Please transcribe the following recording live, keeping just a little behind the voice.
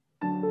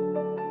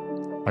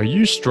Are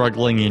you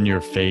struggling in your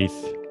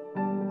faith?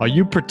 Are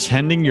you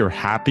pretending you're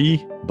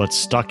happy but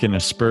stuck in a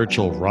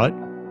spiritual rut?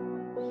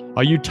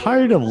 Are you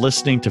tired of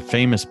listening to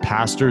famous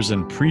pastors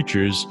and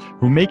preachers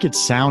who make it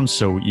sound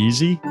so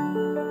easy?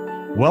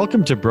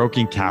 Welcome to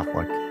Broken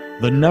Catholic,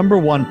 the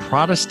 #1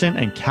 Protestant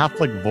and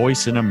Catholic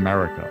voice in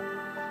America.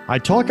 I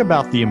talk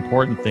about the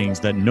important things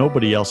that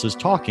nobody else is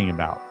talking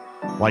about,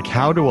 like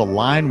how to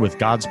align with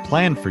God's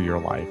plan for your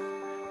life,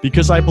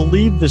 because I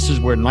believe this is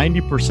where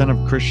 90%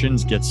 of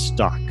Christians get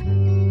stuck.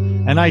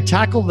 And I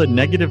tackle the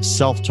negative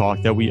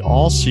self-talk that we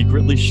all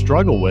secretly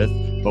struggle with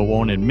but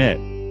won't admit.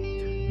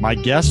 My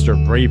guests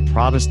are brave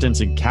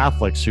Protestants and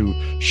Catholics who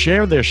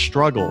share their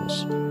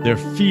struggles, their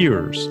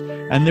fears,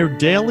 and their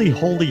daily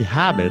holy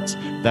habits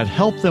that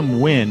help them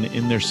win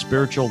in their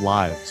spiritual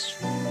lives.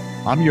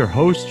 I'm your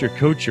host, your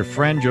coach, your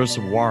friend,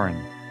 Joseph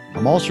Warren.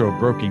 I'm also a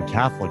broken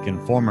Catholic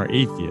and former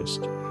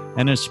atheist,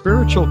 and a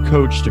spiritual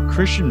coach to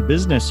Christian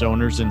business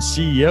owners and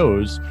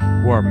CEOs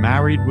who are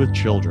married with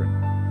children.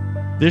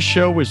 This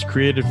show was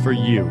created for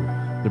you,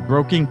 the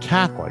broken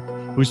Catholic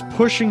who's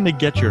pushing to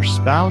get your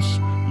spouse,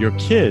 your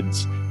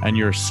kids, and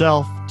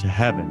yourself to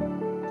heaven.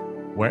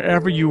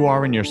 Wherever you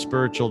are in your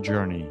spiritual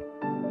journey,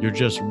 you're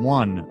just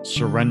one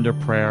surrender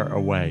prayer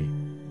away.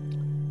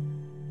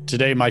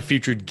 Today, my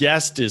featured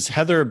guest is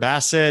Heather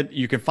Bassett.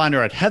 You can find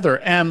her at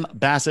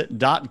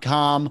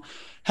heathermbassett.com.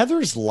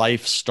 Heather's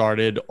life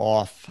started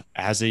off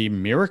as a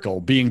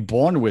miracle, being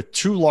born with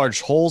 2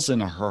 large holes in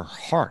her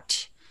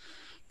heart.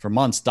 For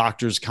months,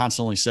 doctors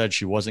constantly said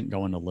she wasn't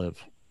going to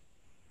live.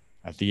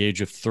 At the age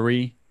of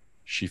 3,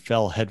 she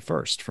fell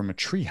headfirst from a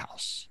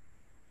treehouse.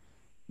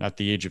 At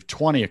the age of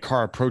 20, a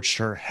car approached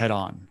her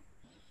head-on.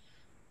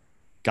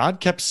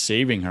 God kept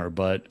saving her,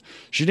 but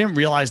she didn't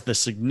realize the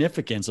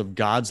significance of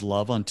God's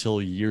love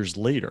until years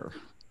later.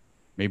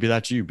 Maybe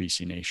that's you,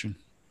 BC Nation.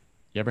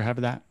 You ever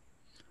have that?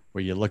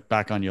 Where you look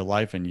back on your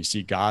life and you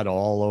see God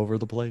all over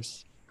the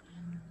place?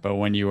 But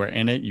when you were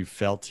in it, you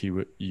felt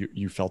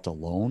you felt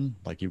alone,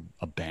 like he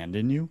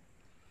abandoned you.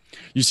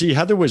 You see,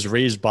 Heather was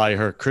raised by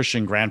her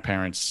Christian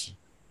grandparents,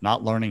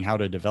 not learning how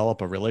to develop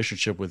a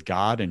relationship with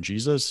God and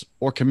Jesus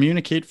or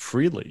communicate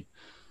freely.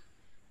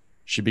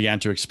 She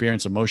began to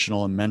experience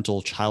emotional and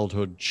mental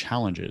childhood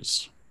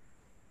challenges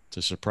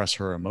to suppress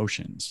her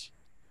emotions,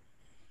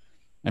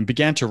 and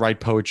began to write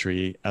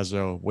poetry as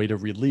a way to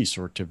release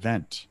or to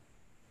vent.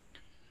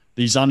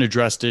 These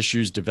unaddressed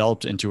issues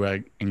developed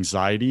into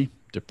anxiety,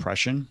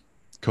 depression,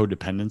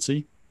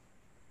 codependency,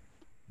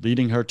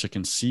 leading her to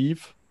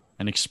conceive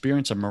and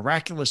experience a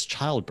miraculous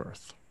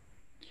childbirth.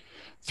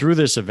 Through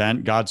this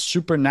event, God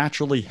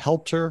supernaturally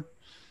helped her,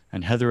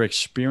 and Heather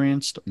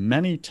experienced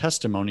many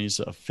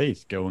testimonies of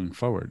faith going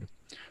forward.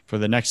 For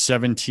the next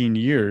 17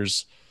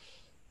 years,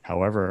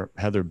 however,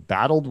 Heather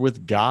battled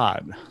with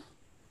God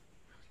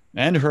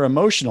and her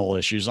emotional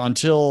issues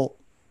until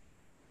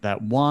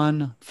that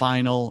one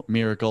final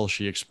miracle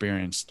she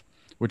experienced,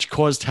 which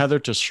caused Heather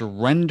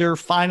to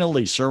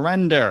finally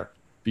surrender,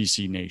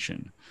 BC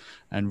Nation,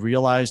 and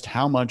realized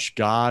how much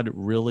God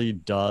really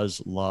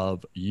does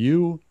love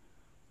you,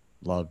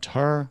 loved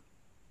her,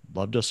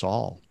 loved us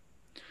all,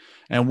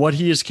 and what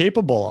he is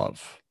capable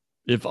of,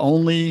 if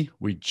only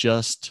we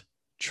just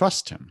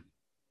trust him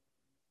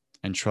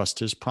and trust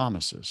his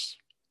promises.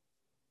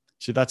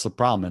 See, that's the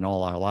problem in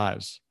all our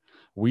lives.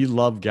 We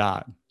love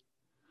God,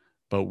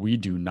 but we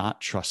do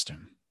not trust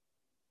him.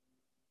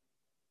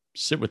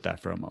 Sit with that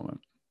for a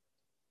moment.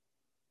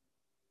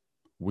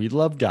 We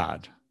love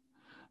God,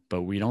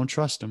 but we don't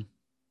trust him.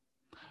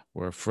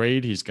 We're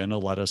afraid he's going to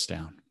let us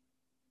down.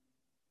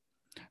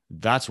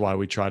 That's why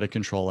we try to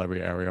control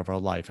every area of our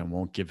life and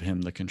won't give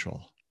him the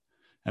control.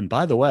 And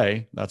by the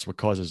way, that's what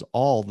causes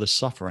all the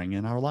suffering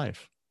in our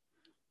life.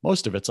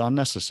 Most of it's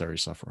unnecessary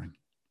suffering.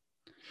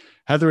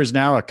 Heather is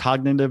now a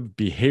cognitive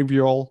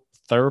behavioral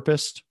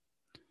therapist,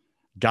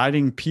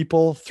 guiding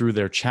people through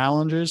their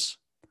challenges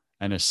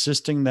and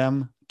assisting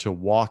them to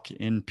walk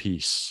in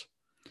peace.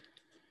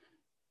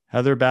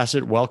 Heather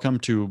Bassett, welcome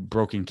to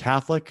Broken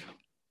Catholic.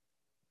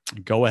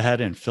 Go ahead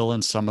and fill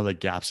in some of the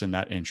gaps in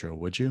that intro,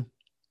 would you?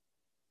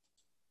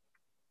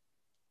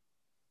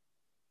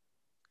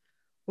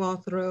 Well,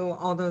 through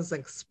all those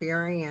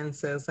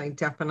experiences, I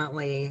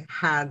definitely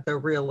had the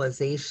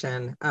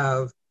realization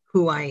of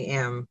who I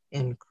am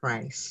in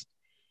Christ.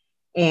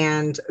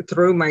 And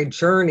through my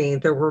journey,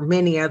 there were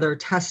many other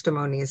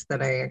testimonies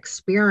that I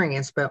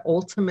experienced, but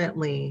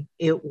ultimately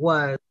it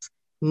was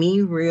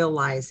me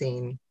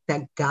realizing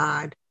that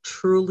God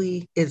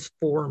truly is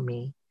for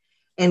me,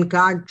 and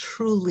God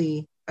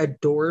truly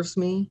adores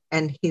me,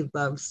 and he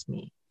loves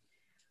me.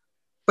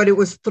 But it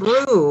was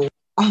through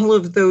all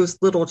of those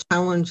little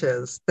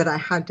challenges that I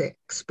had to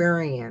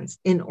experience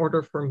in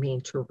order for me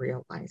to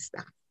realize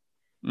that.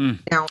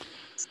 Now,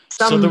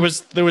 so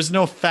there was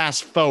no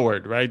fast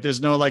forward, right?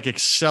 There's no like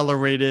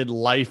accelerated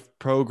life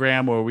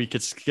program where we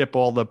could skip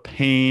all the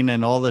pain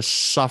and all the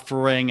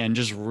suffering and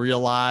just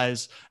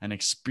realize and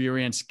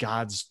experience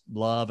God's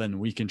love and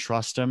we can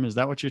trust him. Is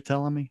that what you're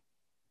telling me?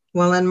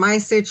 Well, in my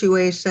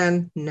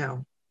situation,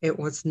 no. It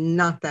was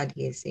not that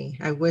easy.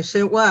 I wish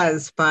it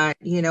was, but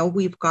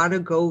we've got to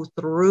go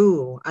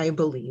through, I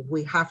believe,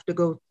 we have to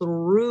go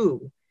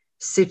through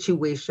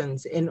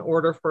situations in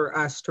order for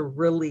us to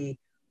really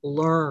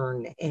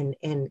learn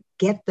and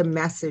get the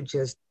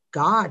messages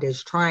God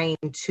is trying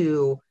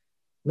to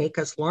make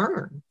us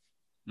learn.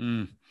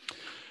 Mm.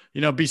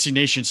 BC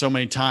Nation, so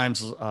many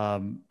times,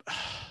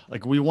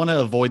 like we want to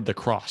avoid the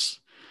cross.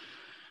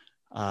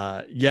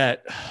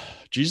 Yet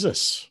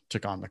Jesus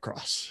took on the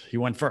cross. He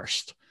went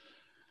first.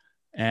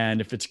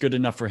 And if it's good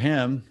enough for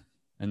him,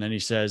 and then he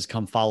says,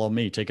 come follow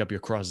me, take up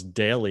your cross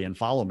daily and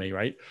follow me,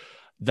 right?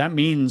 That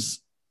means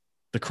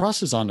the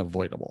cross is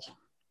unavoidable.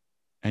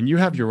 And you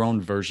have your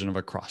own version of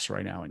a cross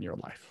right now in your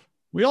life.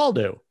 We all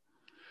do.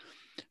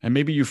 And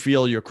maybe you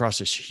feel your cross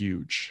is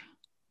huge.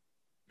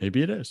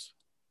 Maybe it is.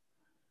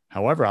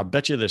 However, I'll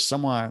bet you there's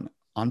someone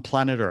on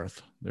planet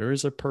Earth, there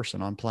is a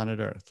person on planet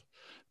Earth,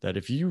 that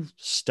if you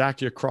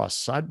stacked your cross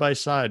side by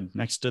side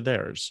next to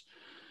theirs,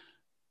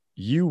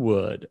 you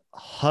would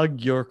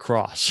hug your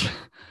cross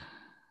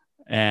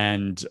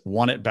and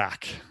want it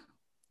back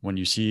when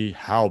you see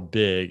how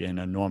big and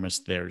enormous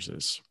theirs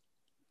is.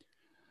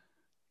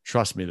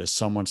 Trust me, there's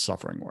someone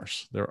suffering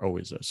worse. There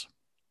always is.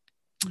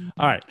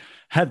 All right,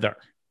 Heather.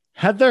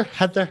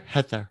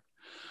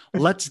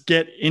 Let's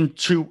get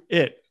into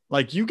it.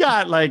 You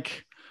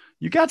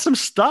got some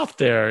stuff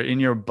there in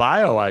your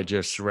bio I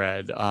just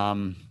read.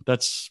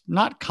 That's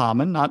not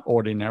common, not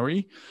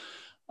ordinary.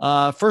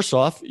 First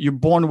off, you're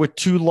born with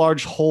 2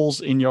 large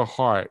holes in your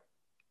heart.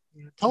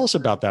 Tell us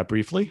about that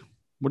briefly.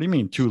 What do you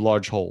mean 2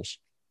 large holes?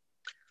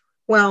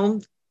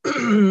 Well,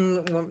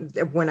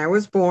 when I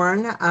was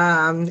born,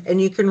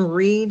 and you can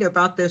read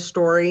about this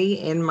story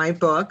in my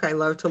book, I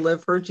Love to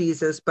Live for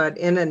Jesus, but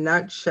in a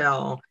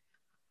nutshell,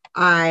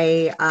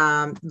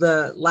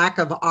 the lack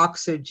of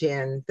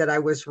oxygen that I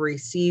was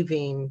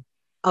receiving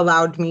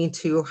allowed me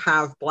to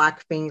have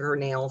black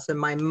fingernails, and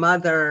my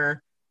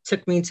mother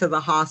took me back to the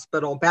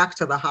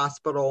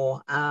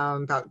hospital,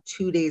 about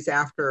 2 days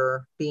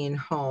after being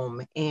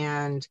home.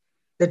 And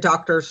the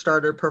doctors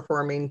started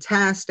performing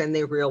tests, and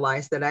they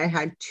realized that I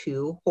had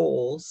 2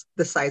 holes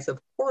the size of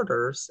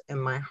quarters in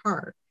my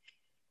heart.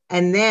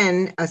 And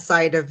then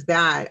aside of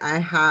that, I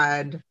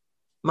had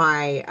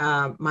my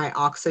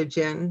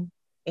oxygen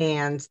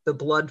and the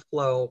blood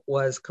flow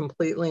was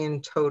completely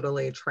and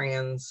totally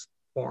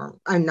transformed.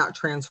 I'm not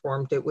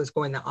transformed. It was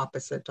going the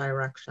opposite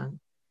direction.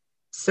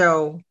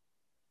 So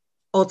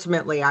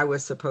ultimately, I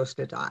was supposed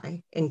to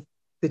die. And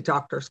the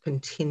doctors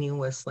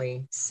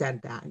continuously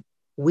said that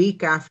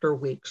week after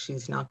week,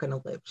 she's not going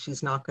to live.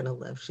 She's not going to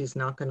live. She's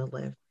not going to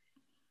live.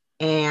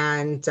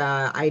 And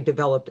I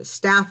developed a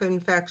staph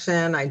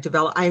infection.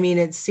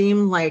 It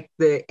seemed like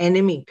the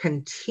enemy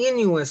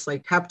continuously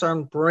kept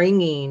on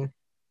bringing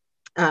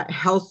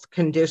health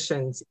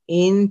conditions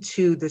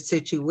into the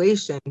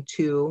situation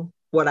to,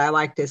 what I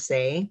like to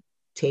say,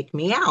 take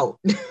me out.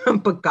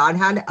 But God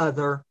had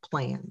other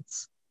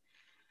plans.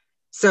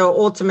 So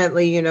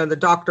ultimately, the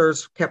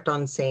doctors kept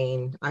on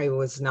saying I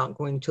was not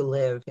going to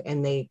live.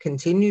 And they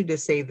continued to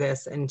say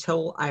this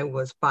until I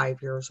was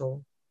 5 years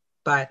old.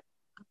 But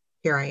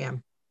here I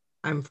am.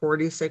 I'm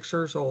 46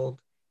 years old,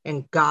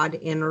 and God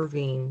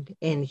intervened,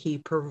 and he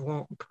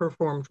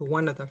performed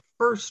one of the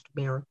first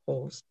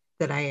miracles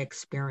that I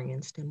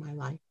experienced in my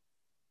life.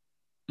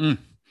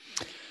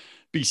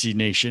 BC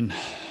Nation,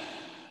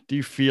 do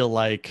you feel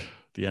like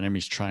the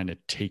enemy's trying to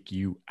take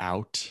you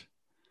out?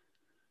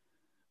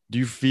 Do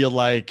you feel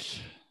like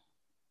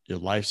your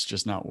life's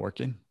just not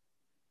working?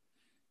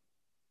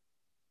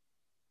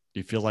 Do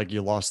you feel like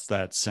you lost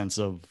that sense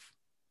of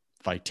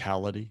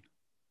vitality,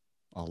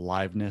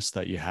 aliveness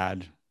that you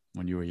had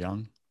when you were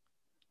young?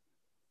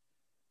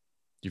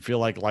 Do you feel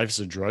like life's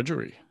a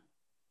drudgery?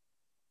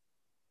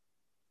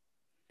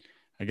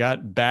 I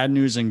got bad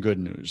news and good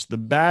news. The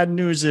bad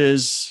news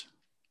is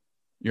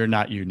you're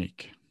not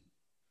unique.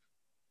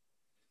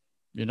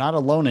 You're not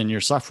alone in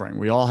your suffering.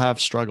 We all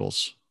have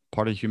struggles,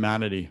 part of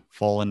humanity,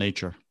 fallen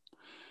nature.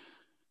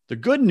 The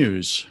good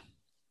news,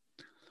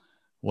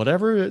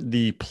 whatever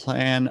the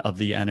plan of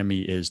the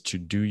enemy is to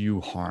do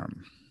you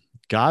harm,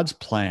 God's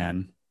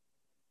plan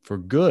for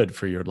good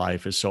for your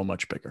life is so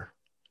much bigger.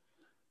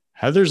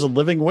 Heather's a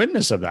living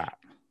witness of that.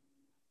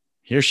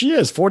 Here she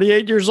is,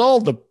 48 years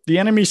old. The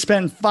enemy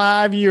spent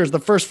 5 years, the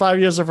first 5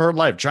 years of her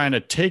life, trying to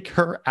take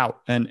her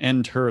out and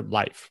end her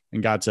life.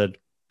 And God said,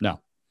 no,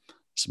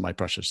 this is my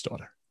precious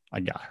daughter. I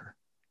got her.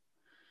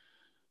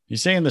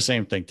 He's saying the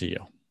same thing to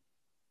you.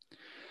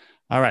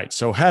 All right.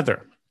 So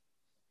Heather,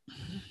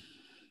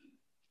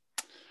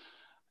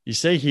 you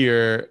say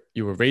here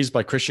you were raised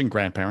by Christian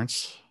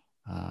grandparents.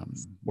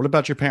 What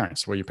about your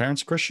parents? Were your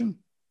parents Christian?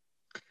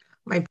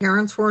 My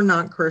parents were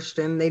not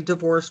Christian. They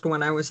divorced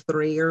when I was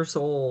 3 years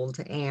old,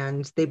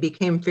 and they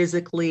became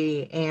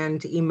physically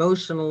and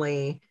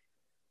emotionally,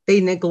 they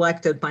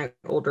neglected my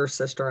older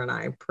sister and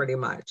I pretty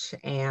much.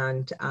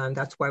 And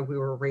that's why we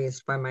were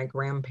raised by my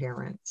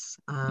grandparents.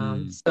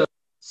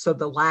 So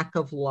the lack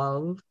of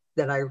love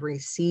that I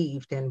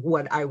received and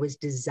what I was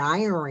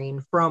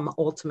desiring from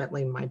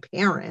ultimately my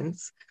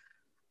parents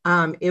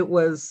it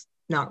was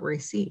not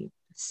received.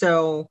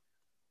 So,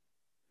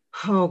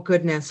 oh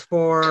goodness,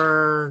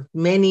 for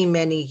many,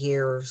 many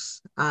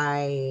years,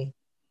 I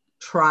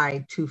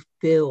tried to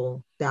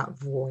fill that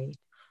void.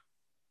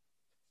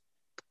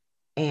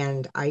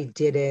 And I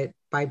did it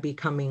by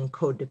becoming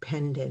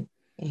codependent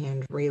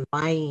and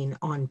relying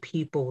on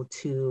people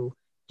to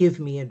give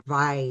me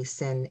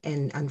advice. And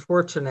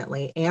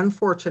unfortunately, and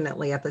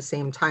fortunately at the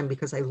same time,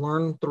 because I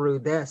learned through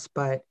this,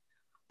 but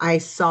I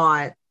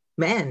sought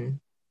men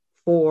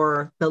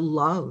for the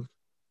love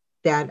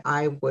that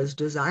I was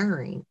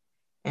desiring.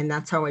 And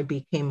that's how I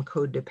became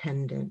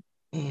codependent.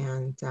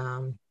 And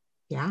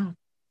yeah,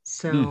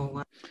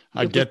 so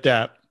I it was, get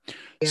that.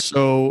 yeah,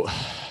 So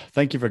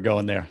thank you for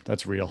going there.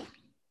 That's real.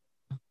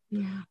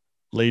 yeah.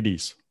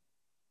 Ladies,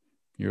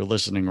 you're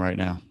listening right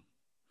now.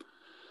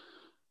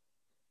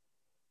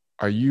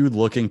 Are you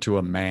looking to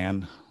a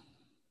man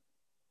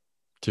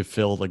to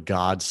fill the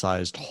God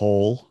sized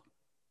hole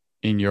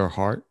in your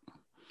heart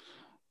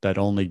that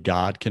only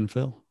God can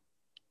fill?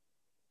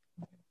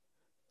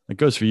 It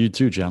goes for you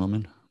too,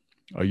 gentlemen.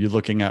 Are you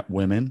looking at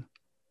women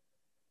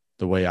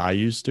the way I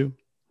used to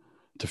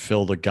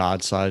fill the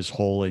God sized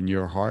hole in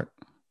your heart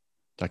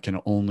that can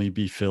only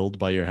be filled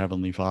by your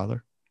Heavenly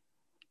Father?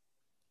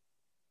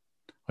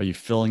 Are you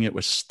filling it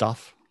with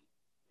stuff,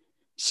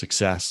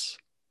 success,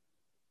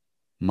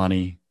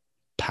 money,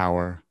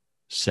 power,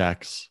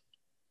 sex,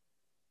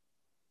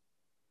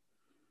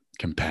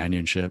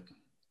 companionship?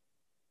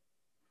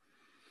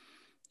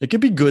 It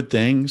could be good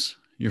things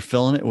you're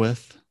filling it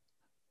with,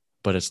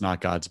 but it's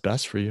not God's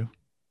best for you.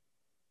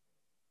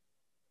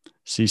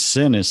 See,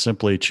 sin is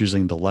simply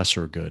choosing the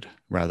lesser good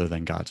rather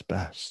than God's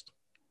best.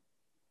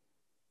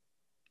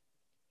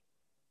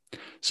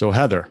 So,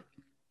 Heather,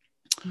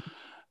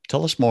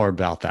 tell us more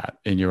about that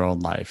in your own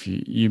life.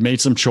 You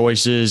made some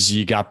choices.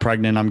 You got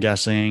pregnant, I'm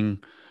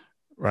guessing,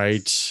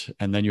 right?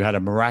 And then you had a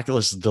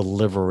miraculous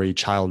delivery,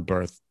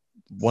 childbirth.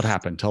 What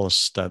happened? Tell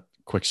us that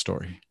quick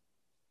story.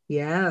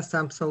 Yes,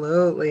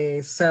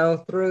 absolutely.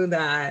 So through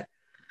that,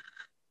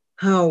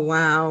 oh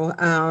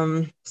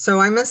wow. So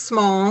I'm a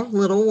small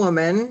little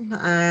woman.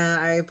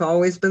 I've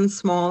always been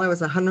small. I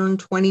was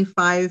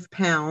 125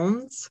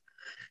 pounds,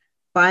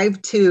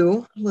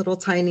 5'2", little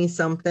tiny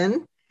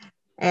something.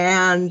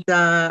 And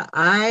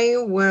I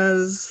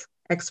was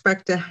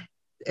expected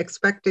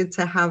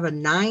to have a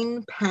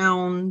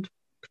 9-pound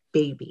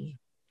baby.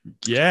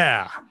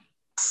 Yeah.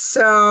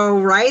 So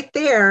right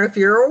there, if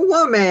you're a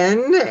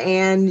woman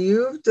and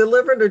you've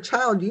delivered a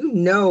child, you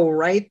know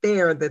right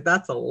there that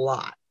that's a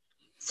lot.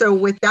 So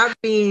with that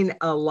being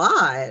a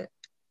lot,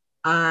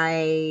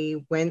 I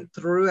went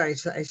through, I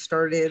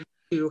started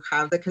to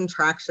have the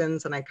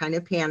contractions and I kind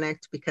of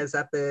panicked because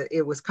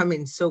it was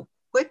coming so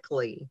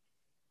quickly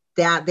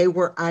that they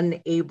were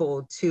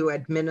unable to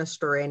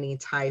administer any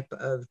type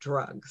of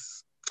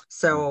drugs.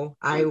 So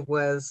I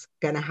was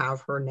going to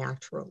have her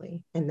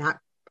naturally. And that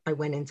I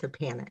went into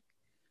panic.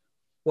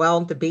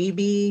 Well, the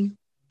baby,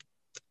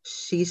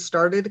 she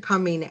started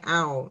coming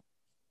out,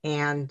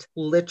 and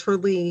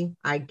literally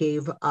I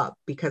gave up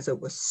because it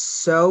was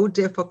so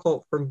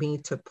difficult for me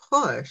to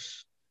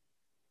push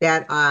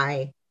that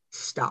I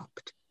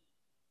stopped.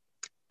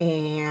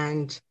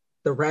 And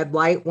the red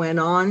light went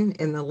on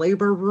in the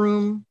labor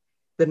room.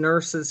 The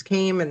nurses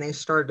came and they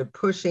started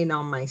pushing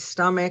on my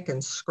stomach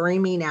and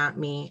screaming at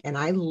me. And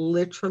I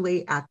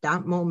literally, at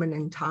that moment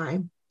in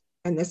time,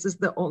 and this is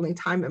the only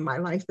time in my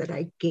life that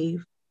I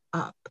gave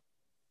up,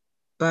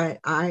 but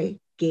I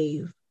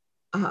gave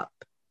up.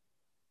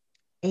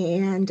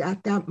 And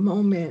at that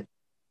moment,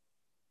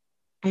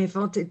 I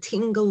felt a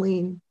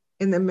tingling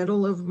in the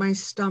middle of my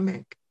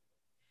stomach.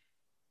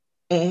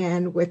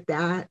 And with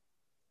that,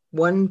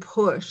 one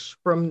push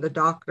from the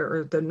doctor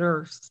or the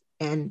nurse,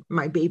 and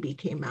my baby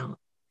came out.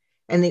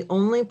 And the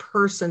only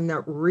person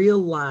that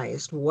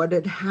realized what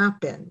had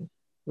happened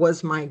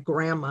was my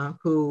grandma,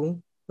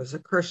 who was a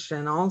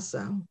Christian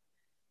also.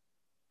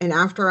 And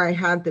after I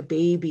had the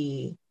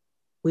baby,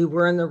 we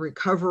were in the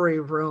recovery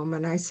room,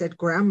 and I said,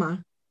 Grandma,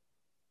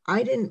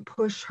 I didn't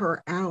push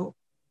her out.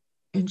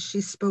 And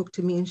she spoke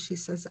to me and she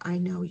says, I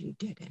know you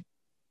didn't,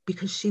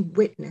 because she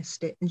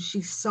witnessed it and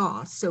she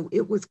saw. So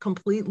it was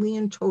completely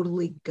and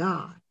totally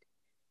God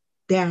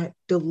that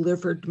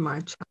delivered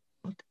my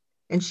child.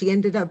 And she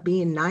ended up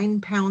being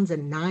 9 pounds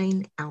and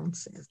 9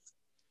 ounces.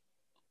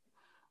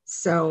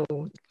 So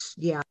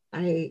yeah,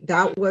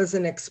 that was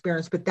an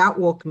experience, but that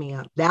woke me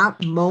up.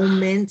 That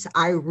moment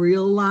I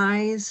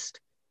realized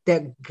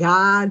that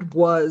God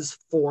was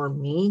for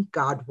me,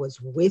 God was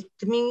with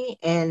me,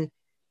 and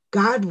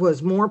God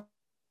was more.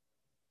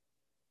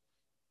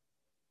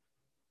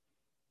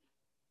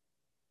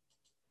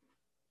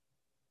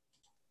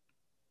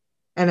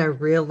 And I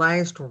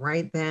realized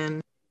right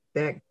then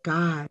that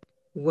God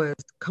was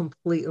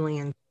completely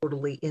and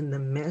totally in the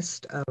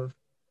midst of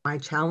my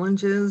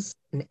challenges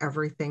and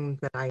everything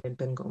that I had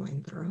been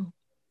going through.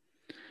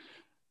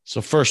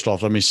 So, first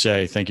off, let me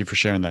say thank you for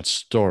sharing that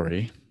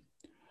story.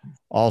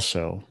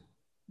 Also,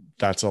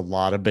 that's a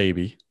lot of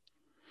baby.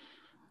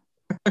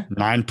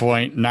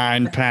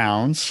 9.9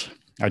 pounds.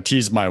 I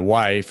tease my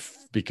wife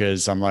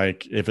because I'm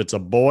like, if it's a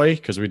boy,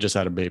 because we just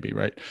had a baby,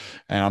 right?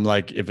 And I'm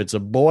like, if it's a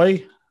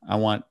boy, I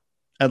want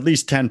at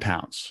least 10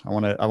 pounds. I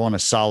want a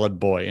solid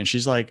boy. And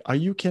she's like, are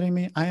you kidding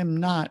me? I am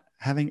not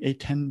having a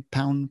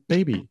 10-pound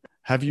baby.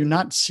 Have you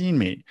not seen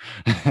me?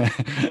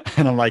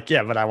 And I'm like,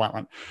 yeah, but I want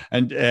one.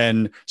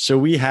 And so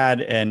we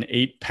had an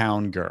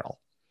 8-pound girl,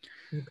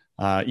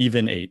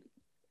 even eight,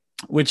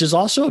 which is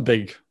also a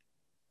big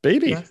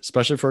baby, Yes.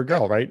 especially for a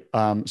girl, right?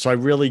 So I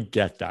really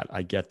get that.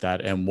 I get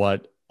that, and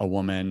what a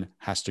woman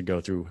has to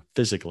go through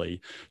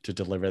physically to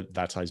deliver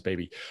that size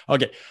baby.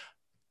 Okay,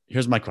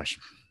 here's my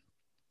question.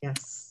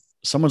 Yes.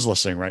 Someone's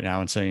listening right now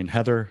and saying,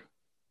 Heather,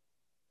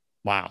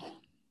 wow,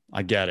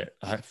 I get it.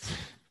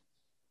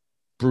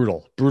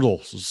 Brutal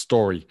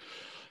story.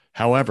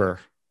 However,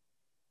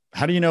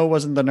 how do you know it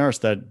wasn't the nurse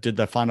that did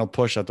the final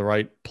push at the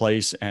right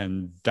place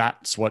and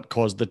that's what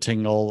caused the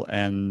tingle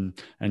and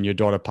your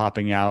daughter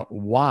popping out?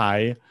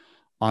 Why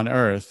on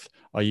earth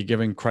are you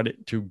giving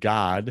credit to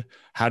God?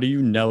 How do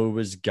you know it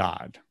was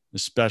God,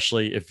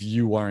 especially if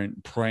you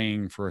weren't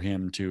praying for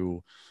him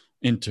to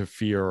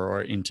interfere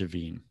or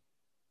intervene?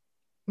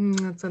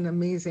 That's an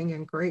amazing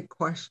and great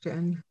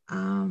question.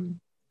 When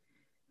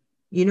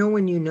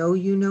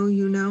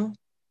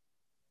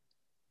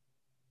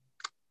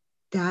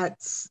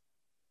that's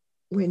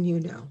when you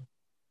know.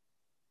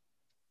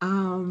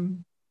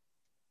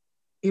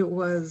 It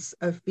was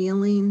a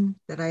feeling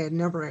that I had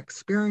never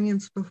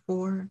experienced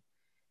before.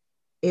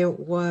 It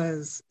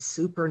was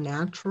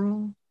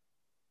supernatural.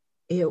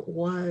 It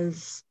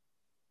was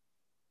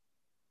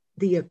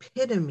the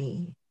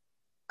epitome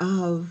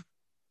of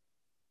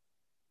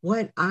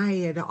what I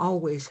had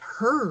always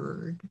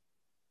heard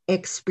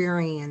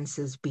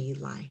experiences be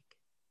like.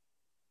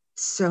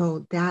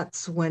 So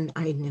that's when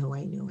I knew.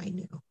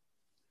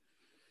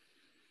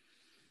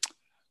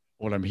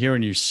 What I'm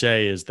hearing you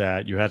say is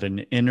that you had an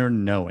inner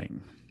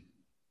knowing.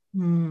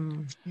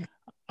 Yeah.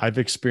 I've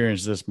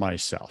experienced this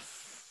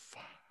myself,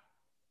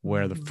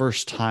 where the Mm-hmm.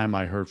 first time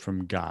I heard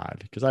from God,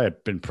 because I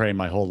had been praying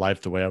my whole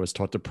life the way I was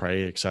taught to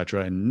pray,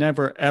 etc., and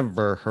never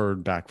ever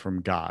heard back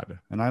from God.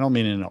 And I don't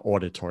mean in an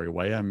auditory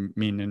way, I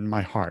mean in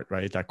my heart,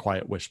 right? That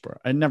quiet whisper.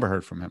 I never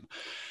heard from him.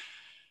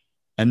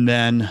 And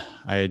then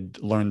I had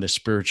learned the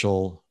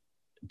spiritual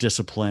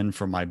discipline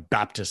from my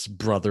Baptist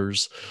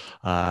brothers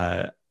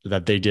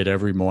that they did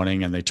every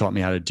morning, and they taught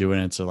me how to do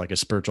it. It's like a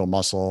spiritual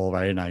muscle,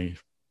 right? And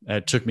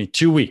it took me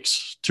 2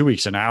 weeks,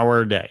 an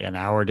hour a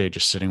day,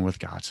 just sitting with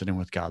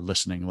God,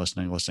 listening.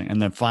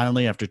 And then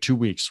finally, after 2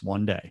 weeks,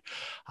 one day,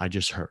 I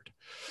just heard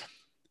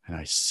and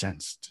I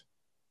sensed,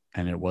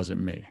 and it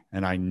wasn't me.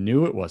 And I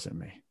knew it wasn't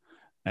me.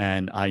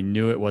 And I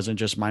knew it wasn't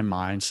just my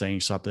mind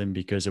saying something,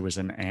 because it was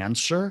an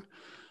answer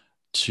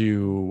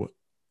to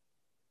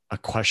a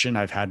question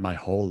I've had my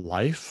whole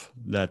life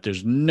that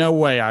there's no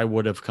way I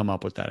would have come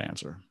up with that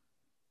answer.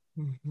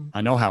 Mm-hmm. I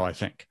know how I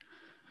think.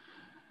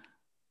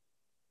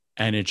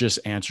 And it just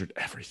answered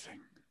everything.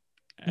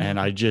 And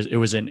Mm-hmm. it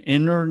was an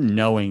inner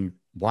knowing,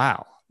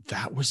 wow,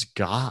 that was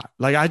God.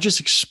 Like I just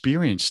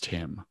experienced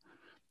him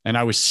and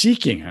I was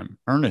seeking him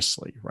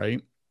earnestly,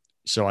 right?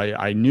 So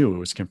I knew it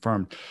was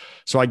confirmed.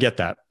 So I get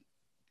that.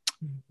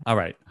 All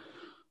right.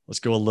 Let's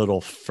go a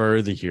little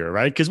further here,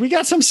 right? Because we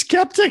got some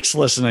skeptics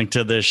listening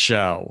to this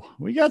show.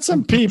 We got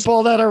some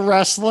people that are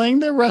wrestling.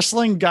 They're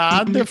wrestling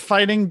God. They're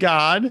fighting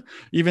God,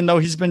 even though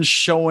he's been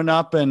showing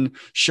up and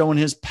showing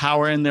his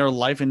power in their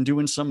life and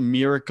doing some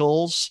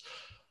miracles.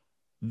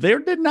 They're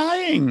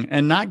denying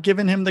and not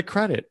giving him the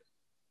credit.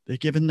 They're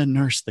giving the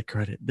nurse the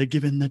credit. They're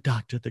giving the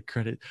doctor the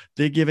credit.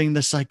 They're giving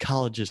the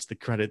psychologist the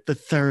credit, the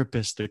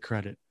therapist the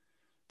credit.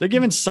 They're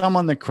giving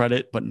someone the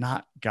credit, but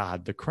not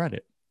God the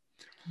credit.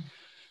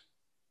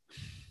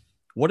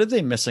 What are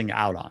they missing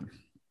out on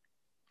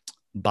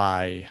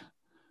by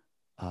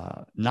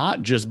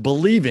not just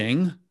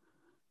believing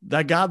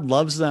that God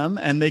loves them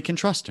and they can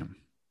trust him?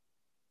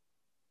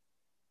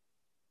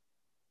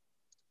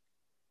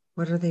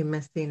 What are they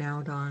missing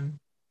out on?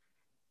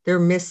 They're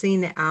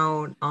missing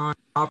out on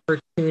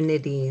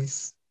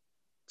opportunities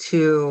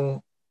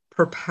to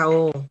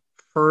propel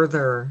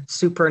further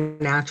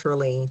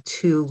supernaturally,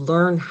 to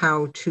learn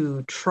how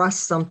to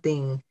trust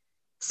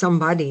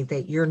somebody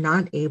that you're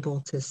not able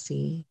to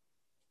see,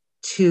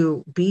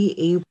 to be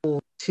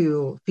able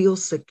to feel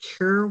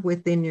secure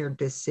within your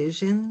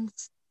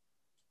decisions,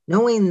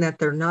 knowing that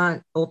they're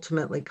not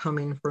ultimately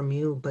coming from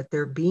you, but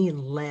they're being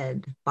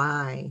led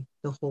by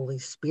the Holy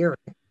Spirit,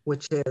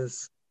 which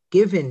is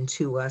given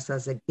to us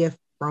as a gift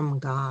from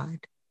God.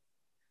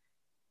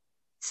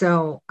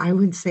 So I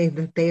would say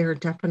that they are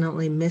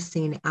definitely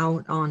missing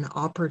out on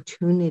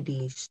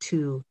opportunities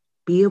to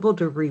be able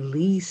to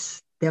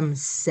release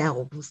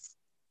themselves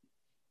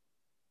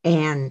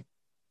and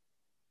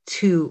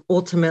to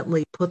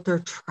ultimately put their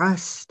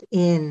trust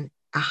in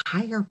a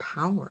higher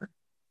power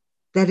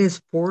that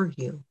is for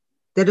you,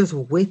 that is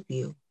with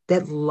you,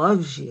 that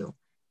loves you,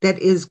 that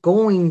is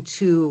going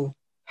to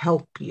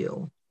help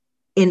you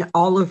in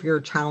all of your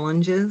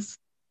challenges,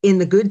 in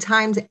the good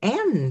times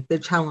and the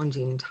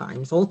challenging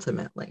times,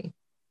 ultimately,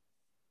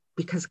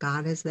 because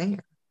God is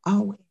there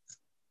always.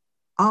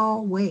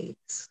 always.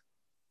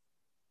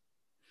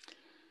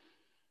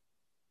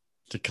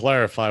 To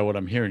clarify what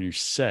I'm hearing you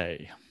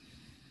say,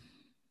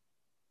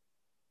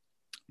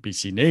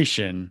 BC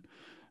Nation,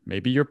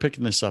 maybe you're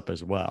picking this up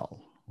as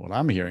well. What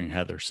I'm hearing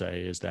Heather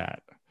say is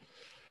that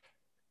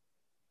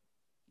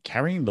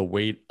carrying the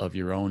weight of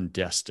your own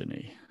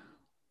destiny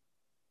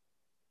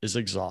is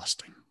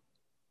exhausting,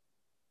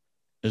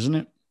 isn't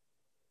it?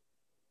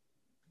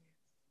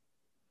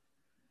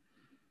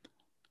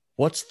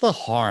 What's the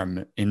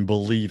harm in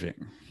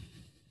believing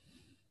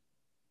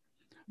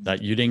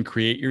that you didn't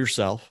create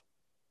yourself,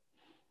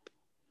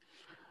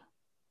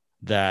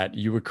 that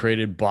you were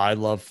created by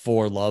love,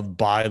 for love,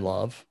 by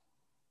love,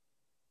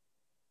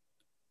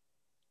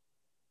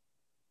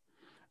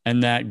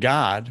 and that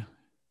God,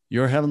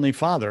 your heavenly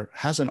Father,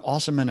 has an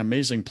awesome and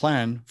amazing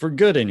plan for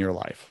good in your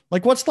life?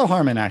 Like, what's the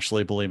harm in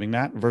actually believing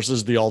that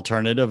versus the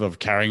alternative of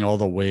carrying all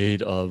the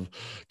weight of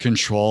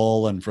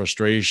control and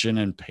frustration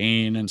and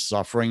pain and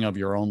suffering of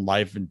your own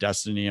life and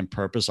destiny and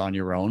purpose on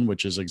your own,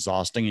 which is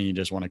exhausting and you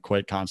just want to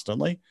quit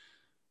constantly?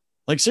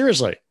 Like,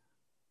 seriously,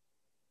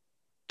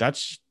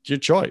 that's your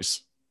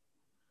choice.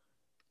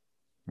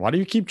 Why do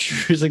you keep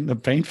choosing the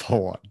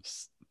painful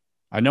ones?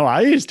 I know I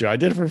used to. I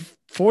did it for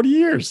 40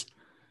 years.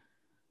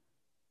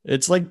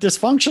 It's like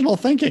dysfunctional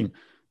thinking.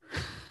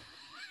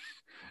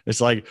 It's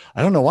like,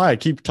 I don't know why I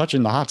keep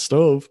touching the hot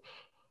stove.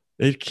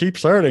 It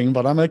keeps hurting,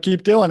 but I'm going to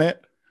keep doing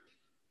it.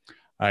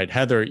 All right,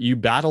 Heather, you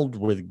battled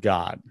with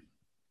God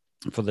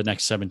for the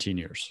next 17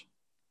 years.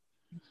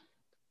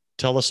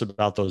 Tell us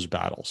about those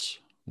battles.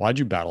 Why'd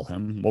you battle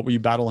him? What were you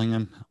battling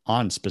him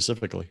on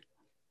specifically?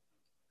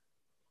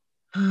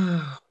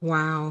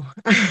 Wow.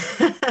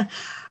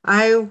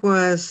 I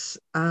was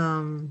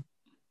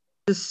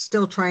just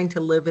still trying to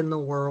live in the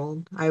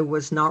world. I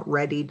was not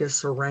ready to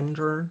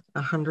surrender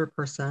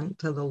 100%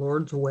 to the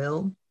Lord's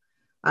will.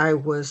 I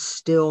was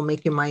still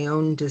making my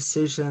own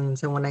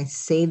decisions. And when I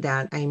say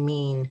that, I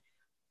mean,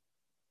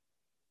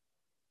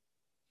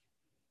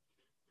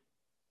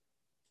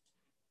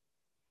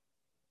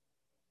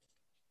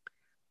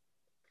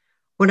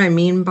 what I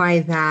mean by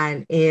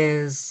that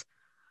is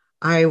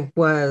I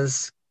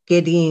was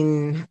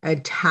getting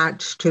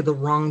attached to the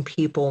wrong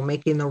people,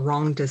 making the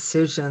wrong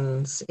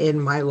decisions in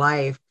my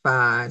life,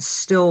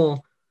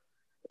 still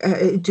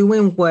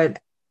doing what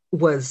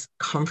was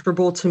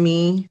comfortable to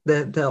me,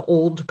 the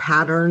old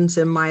patterns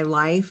in my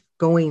life,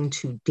 going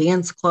to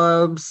dance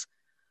clubs,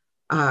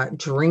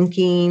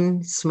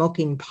 drinking,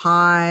 smoking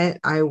pot.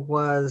 I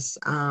was,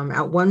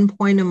 at one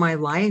point in my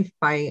life,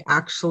 I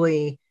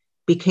actually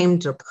became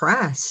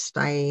depressed.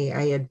 I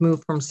had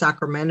moved from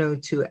Sacramento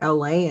to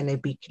LA and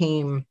it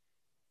became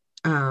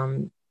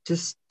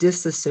just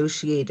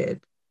disassociated.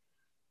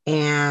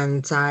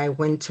 And I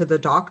went to the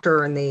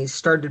doctor and they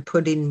started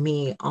putting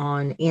me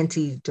on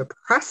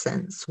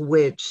antidepressants,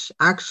 which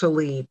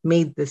actually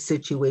made the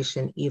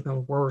situation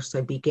even worse.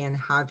 I began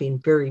having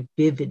very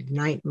vivid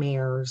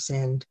nightmares.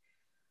 And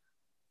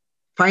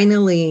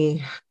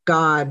finally,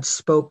 God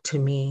spoke to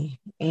me,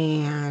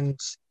 and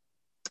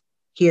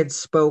he had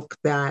spoke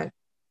that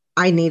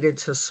I needed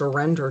to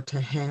surrender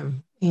to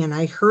him. And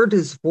I heard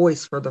his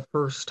voice for the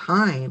first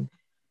time,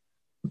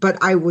 but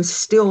I was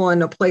still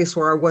in a place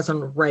where I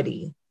wasn't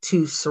ready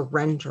to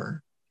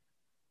surrender.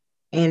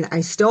 And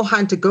I still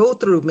had to go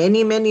through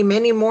many, many,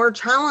 many more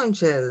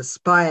challenges.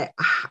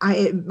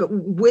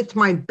 With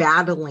my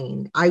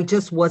battling, I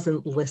just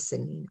wasn't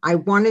listening. I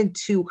wanted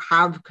to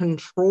have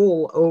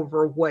control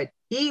over what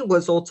he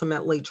was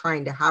ultimately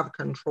trying to have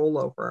control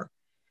over.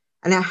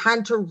 And I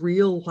had to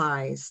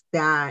realize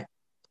that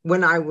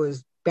when I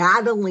was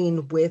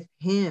battling with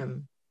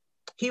him,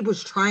 he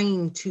was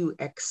trying to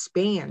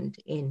expand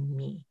in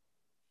me.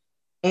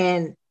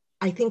 And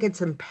I think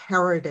it's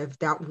imperative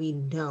that we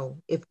know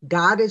if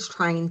God is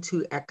trying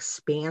to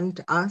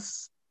expand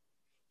us,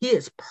 he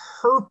is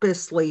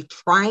purposely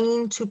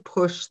trying to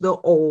push the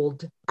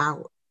old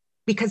out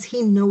because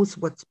he knows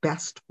what's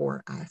best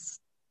for us.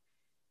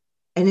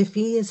 And if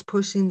he is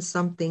pushing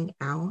something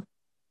out,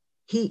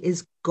 he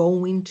is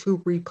going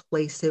to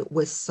replace it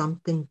with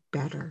something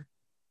better.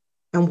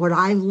 And what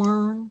I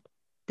learned,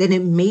 then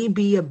it may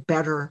be a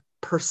better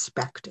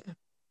perspective.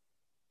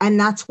 And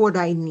that's what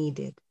I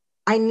needed.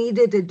 I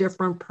needed a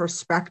different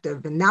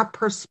perspective. And that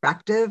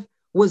perspective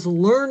was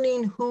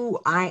learning who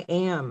I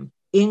am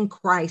in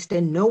Christ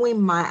and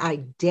knowing my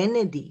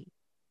identity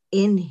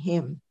in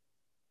him.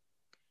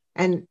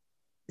 And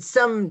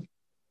some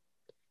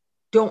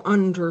don't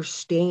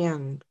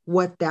understand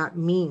what that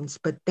means,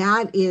 but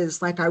that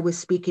is, like I was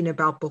speaking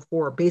about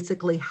before,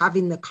 basically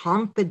having the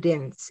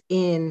confidence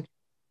in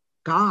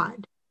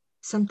God,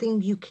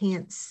 something you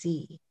can't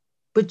see,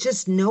 but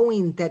just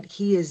knowing that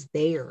he is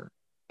there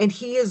and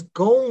he is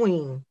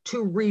going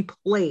to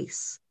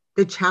replace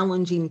the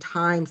challenging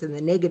times and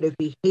the negative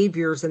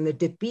behaviors and the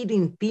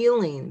defeating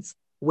feelings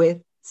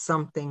with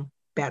something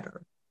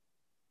better.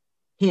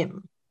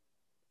 Him.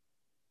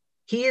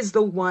 He is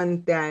the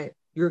one that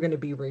you're going to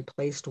be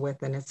replaced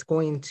with, and it's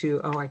going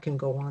to, oh, I can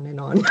go on and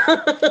on.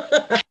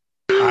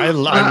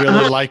 I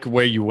really like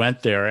where you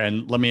went there.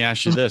 And let me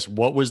ask you this.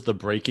 What was the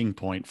breaking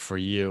point for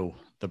you?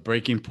 The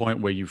breaking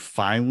point where you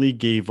finally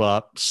gave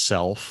up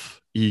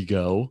self,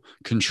 ego,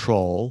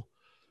 control,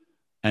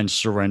 and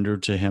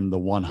surrendered to him the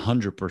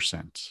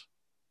 100%.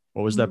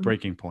 What was that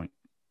breaking point?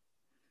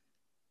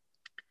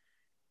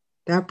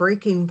 That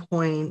breaking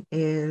point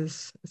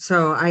is,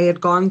 so I had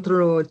gone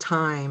through a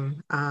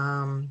time,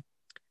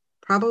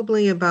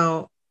 probably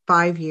about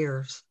 5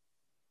 years,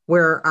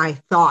 where I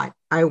thought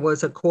I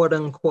was a quote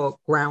unquote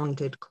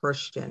grounded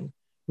Christian,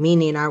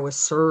 meaning I was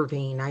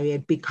serving, I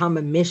had become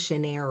a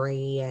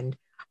missionary, and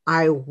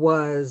I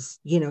was,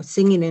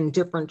 singing in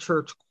different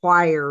church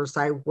choirs.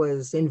 I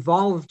was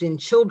involved in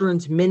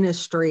children's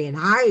ministry, and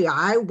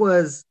I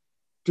was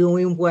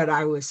doing what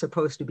I was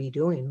supposed to be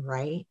doing,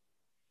 right?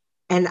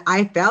 And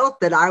I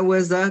felt that I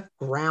was a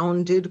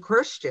grounded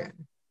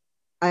Christian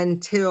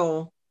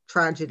until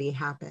tragedy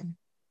happened.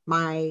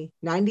 My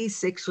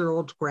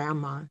 96-year-old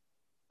grandma,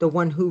 the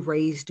one who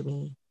raised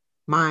me,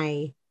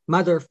 my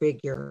mother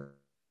figure.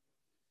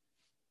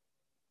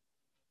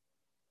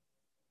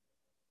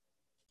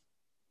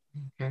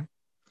 Okay.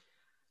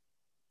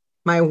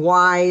 My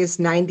wise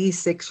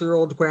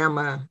 96-year-old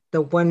grandma,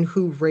 the one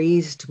who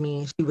raised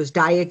me, she was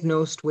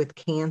diagnosed with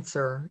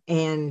cancer.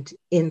 And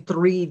in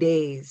 3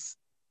 days,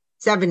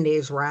 7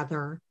 days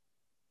rather,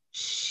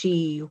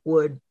 she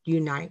would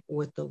unite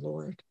with the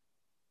Lord.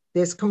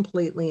 This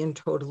completely and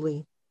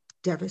totally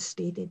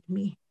devastated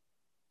me.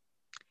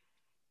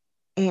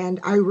 And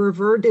I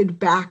reverted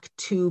back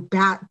to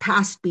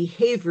past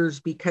behaviors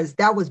because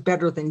that was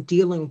better than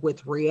dealing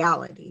with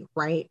reality,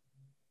 right?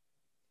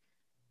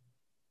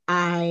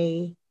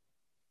 I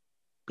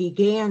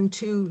began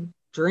to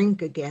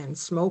drink again,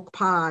 smoke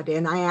pot.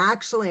 And I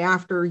actually,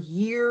 after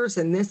years,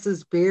 and this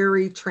is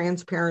very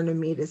transparent of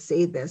me to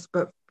say this,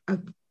 but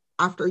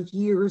after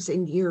years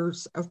and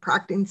years of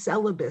practicing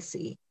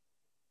celibacy,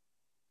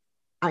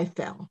 I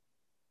fell.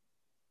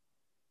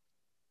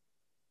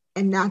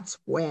 And that's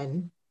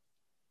when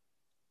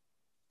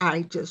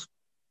I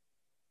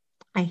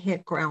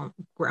hit ground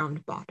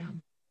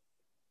bottom.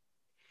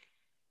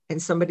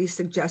 And somebody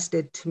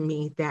suggested to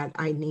me that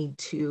I need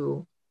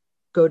to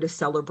go to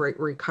Celebrate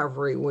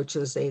Recovery, which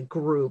is a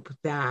group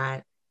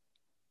that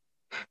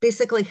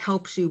basically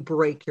helps you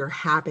break your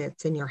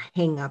habits and your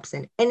hangups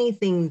and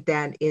anything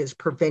that is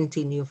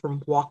preventing you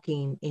from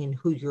walking in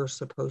who you're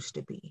supposed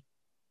to be,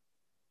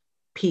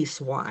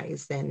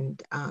 peace-wise,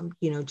 and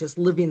just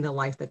living the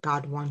life that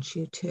God wants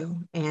you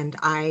to. And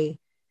I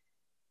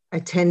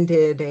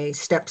attended a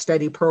step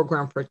study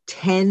program for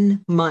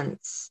 10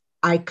 months.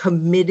 I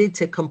committed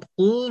to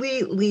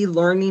completely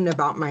learning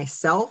about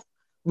myself,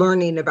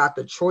 learning about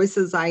the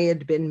choices I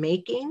had been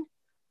making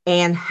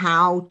and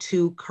how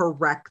to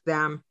correct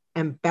them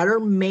and better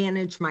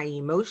manage my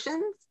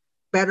emotions,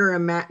 better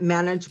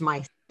manage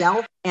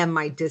myself and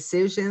my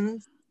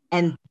decisions.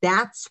 And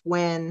that's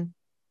when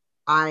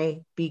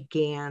I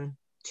began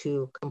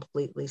to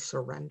completely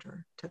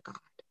surrender to God.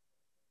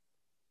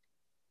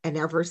 And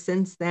ever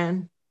since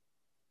then,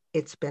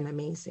 it's been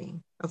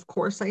amazing. Of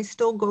course, I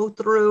still go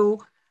through,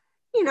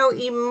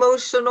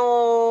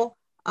 emotional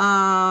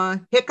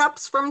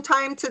hiccups from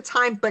time to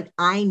time, but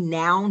I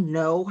now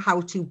know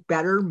how to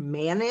better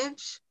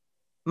manage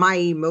my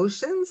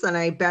emotions, and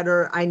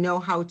I know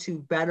how to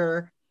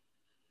better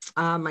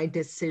my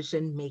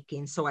decision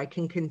making, so I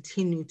can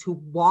continue to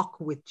walk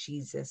with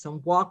Jesus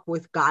and walk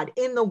with God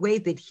in the way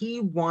that He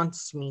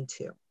wants me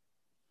to.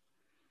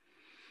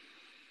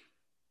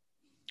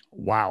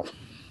 Wow.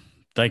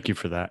 Thank you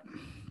for that.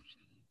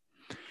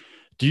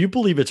 Do you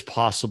believe it's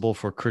possible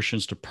for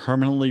Christians to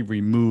permanently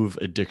remove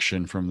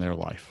addiction from their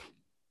life?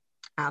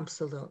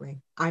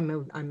 Absolutely. I'm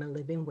a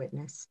living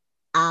witness.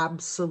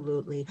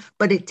 Absolutely.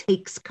 But it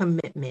takes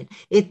commitment.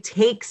 It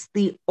takes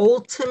the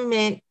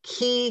ultimate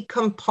key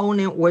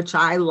component, which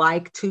I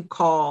like to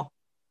call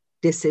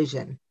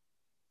decision.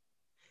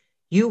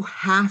 You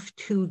have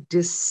to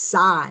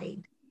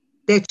decide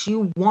that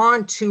you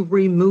want to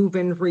remove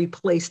and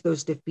replace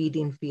those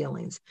defeating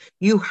feelings.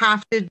 You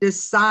have to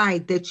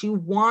decide that you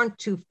want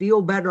to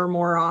feel better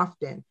more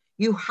often.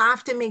 You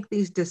have to make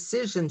these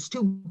decisions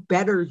to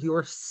better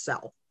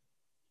yourself.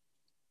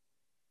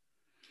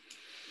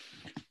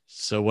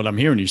 So what I'm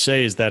hearing you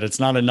say is that it's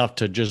not enough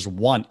to just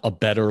want a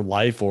better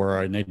life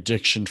or an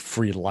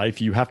addiction-free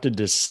life. You have to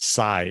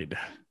decide,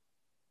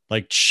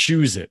 like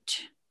choose it.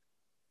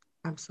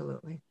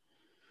 Absolutely.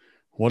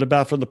 What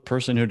about for the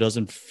person who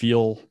doesn't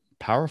feel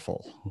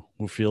powerful,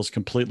 who feels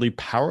completely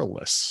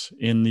powerless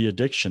in the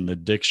addiction? The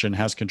addiction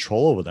has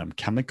control over them,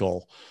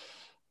 chemical,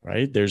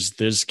 right?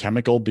 There's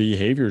chemical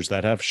behaviors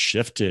that have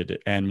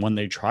shifted. And when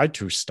they try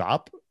to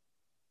stop,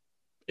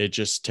 it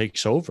just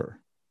takes over.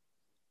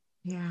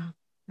 Yeah,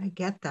 I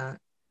get that.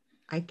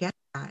 I get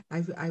that.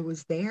 I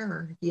was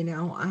there,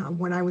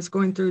 when I was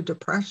going through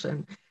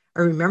depression. I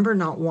remember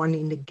not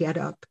wanting to get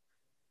up.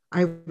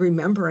 I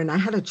remember, and I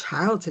had a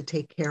child to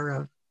take care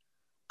of.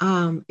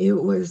 It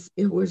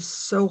was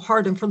so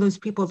hard. And for those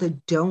people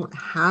that don't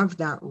have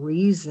that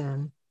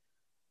reason,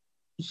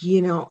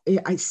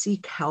 I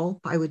seek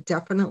help. I would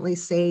definitely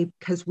say,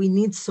 because we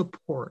need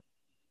support.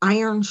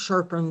 Iron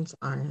sharpens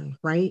iron,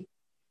 right?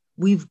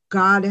 We've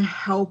got to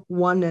help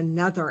one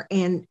another.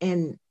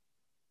 And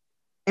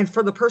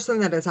for the person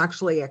that is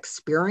actually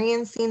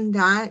experiencing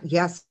that,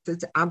 yes,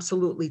 it's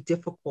absolutely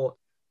difficult,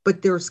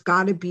 but there's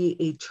got to be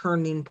a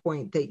turning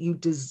point that you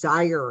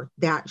desire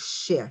that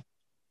shift.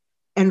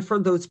 And for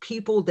those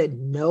people that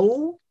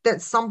know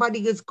that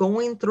somebody is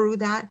going through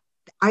that,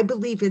 I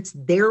believe it's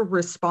their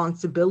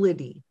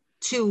responsibility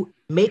to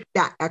make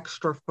that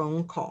extra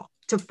phone call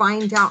to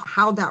find out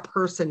how that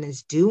person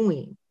is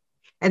doing.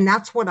 And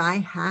that's what I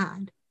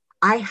had.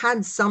 I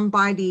had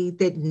somebody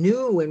that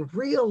knew and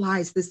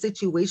realized the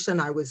situation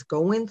I was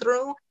going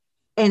through.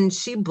 And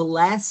she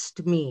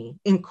blessed me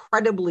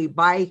incredibly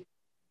by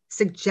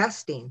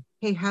suggesting,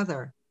 hey,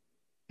 Heather,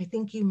 I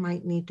think you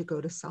might need to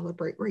go to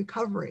Celebrate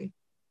Recovery.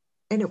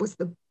 And it was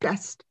the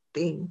best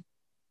thing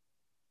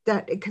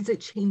because it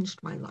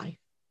changed my life.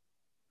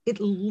 It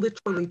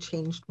literally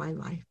changed my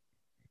life.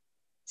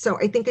 So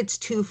I think it's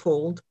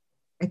twofold.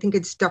 I think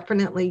it's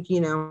definitely,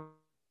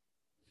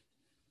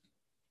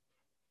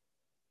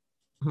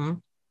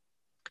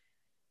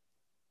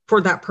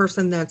 for that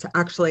person that's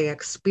actually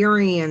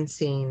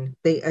experiencing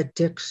the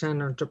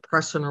addiction or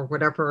depression or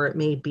whatever it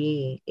may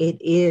be, it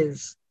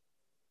is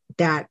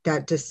that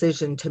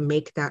decision to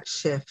make that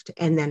shift.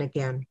 And then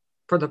again,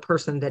 for the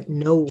person that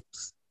knows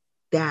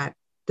that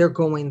they're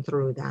going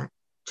through that,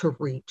 to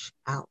reach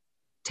out,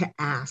 to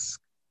ask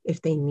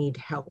if they need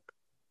help,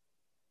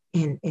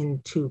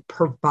 and to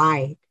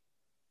provide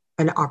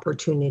an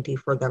opportunity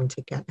for them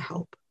to get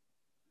help.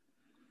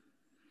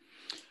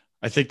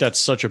 I think that's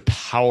such a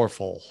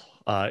powerful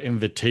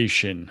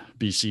invitation,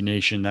 BC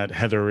Nation, that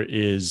Heather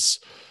is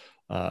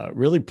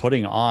really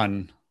putting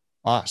on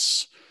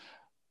us.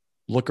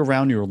 Look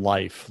around your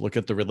life, look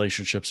at the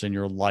relationships in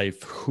your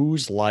life.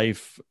 Whose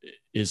life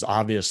is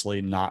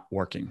obviously not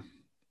working?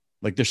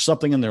 Like there's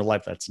something in their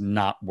life that's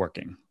not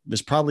working.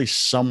 There's probably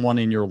someone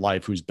in your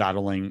life who's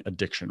battling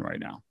addiction right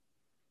now.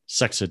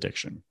 Sex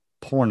addiction,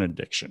 porn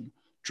addiction,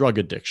 drug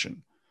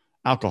addiction,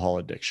 alcohol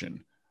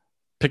addiction.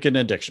 Pick an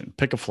addiction,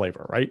 pick a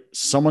flavor, right?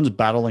 Someone's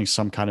battling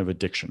some kind of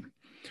addiction.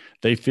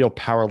 They feel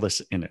powerless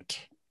in it.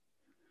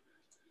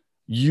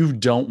 You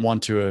don't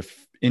want to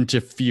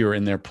interfere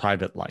in their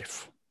private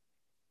life.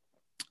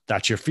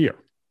 That's your fear.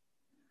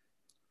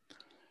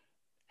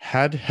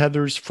 Had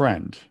Heather,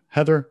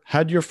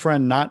 had your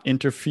friend not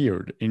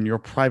interfered in your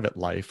private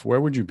life,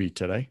 where would you be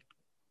today?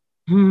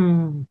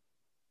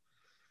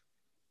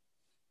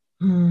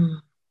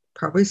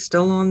 Probably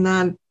still on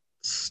that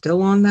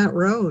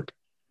road.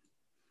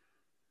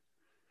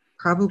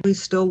 Probably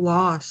still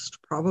lost,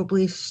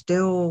 probably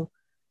still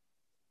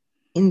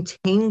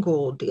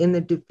entangled in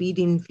the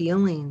defeating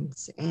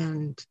feelings,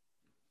 and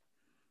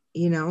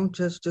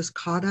just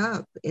caught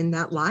up in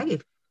that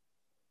life.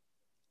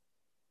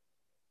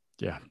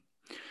 Yeah,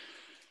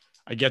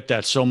 I get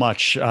that so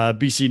much.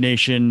 BC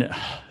Nation,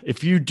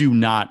 if you do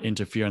not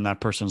interfere in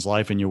that person's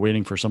life and you're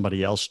waiting for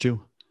somebody else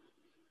to,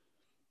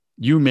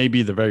 you may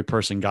be the very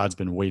person God's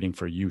been waiting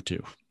for you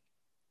to.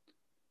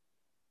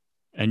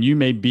 And you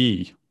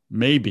maybe,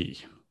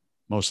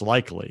 most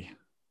likely,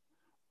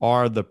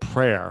 are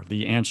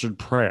the answered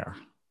prayer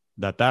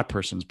that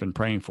person's been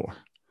praying for.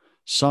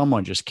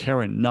 Someone just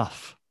care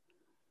enough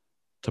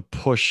to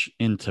push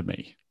into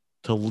me,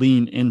 to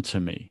lean into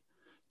me,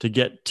 to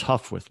get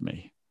tough with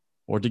me,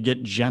 or to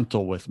get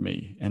gentle with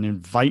me and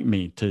invite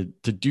me to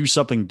do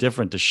something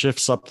different, to shift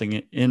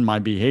something in my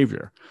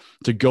behavior,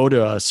 to go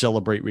to a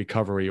Celebrate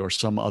Recovery or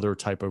some other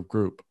type of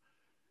group.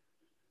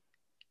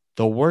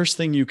 The worst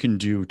thing you can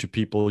do to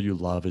people you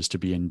love is to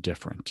be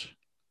indifferent.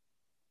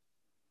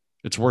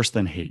 It's worse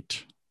than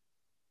hate.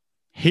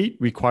 Hate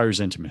requires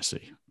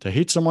intimacy. To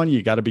hate someone,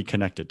 you got to be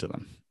connected to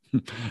them.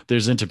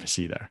 There's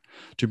intimacy there.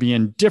 To be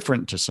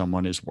indifferent to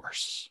someone is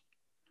worse.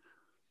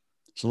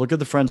 So look at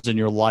the friends in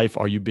your life.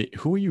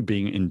 Who are you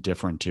being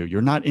indifferent to?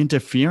 You're not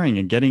interfering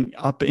and getting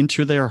up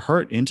into their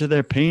hurt, into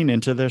their pain,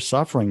 into their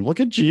suffering. Look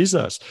at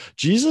Jesus.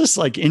 Jesus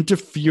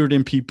interfered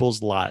in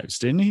people's lives,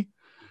 didn't he?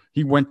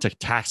 He went to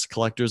tax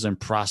collectors and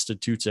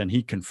prostitutes and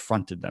he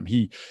confronted them.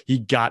 He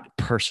got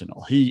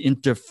personal. He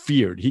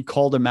interfered. He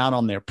called them out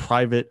on their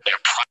private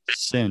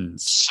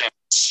sins.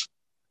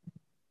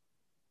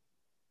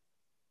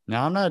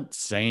 Now, I'm not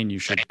saying you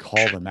should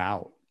call them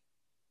out,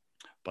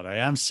 but I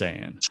am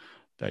saying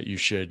that you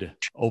should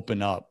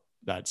open up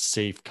that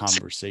safe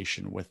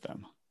conversation with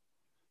them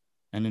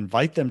and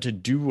invite them to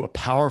do a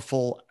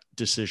powerful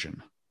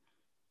decision.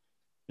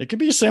 It could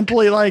be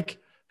simply like,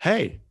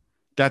 hey,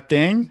 that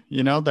thing,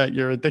 that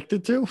you're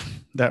addicted to,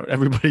 that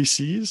everybody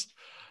sees,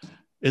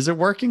 is it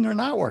working or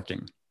not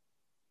working?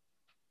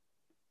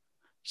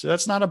 So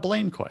that's not a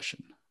blame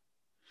question.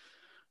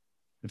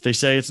 If they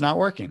say it's not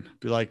working,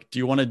 be like, do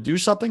you want to do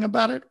something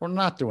about it or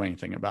not do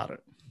anything about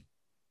it?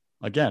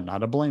 Again,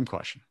 not a blame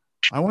question.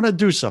 I want to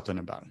do something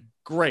about it.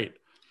 Great.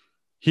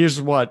 Here's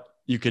what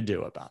you could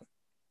do about it.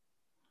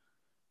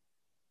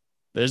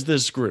 There's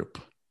this group.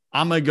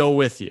 I'm going to go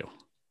with you.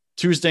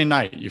 Tuesday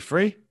night, you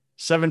free?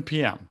 7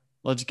 p.m.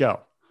 Let's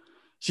go.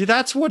 See,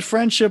 that's what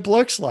friendship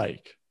looks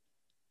like.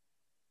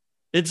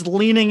 It's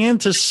leaning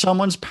into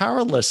someone's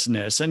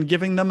powerlessness and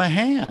giving them a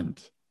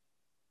hand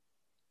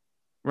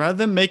rather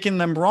than making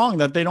them wrong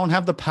that they don't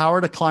have the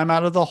power to climb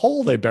out of the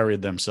hole they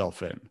buried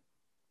themselves in.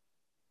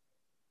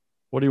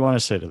 What do you want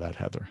to say to that,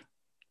 Heather?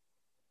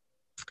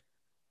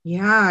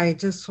 Yeah, I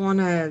just want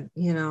to,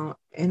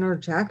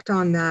 interject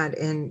on that.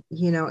 And,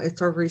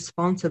 it's our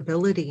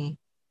responsibility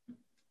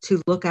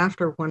to look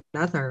after one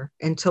another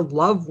and to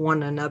love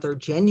one another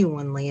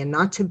genuinely and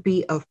not to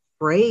be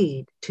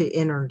afraid to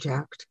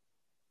interject.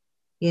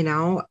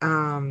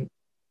 We're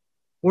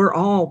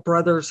all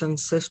brothers and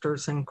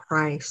sisters in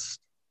Christ.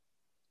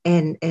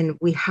 And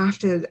we have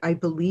to, I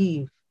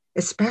believe,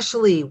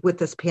 especially with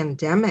this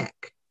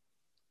pandemic,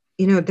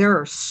 there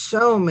are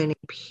so many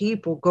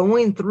people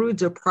going through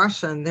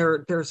depression.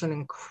 There's an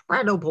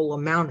incredible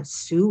amount of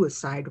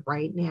suicide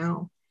right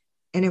now.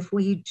 And if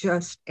we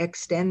just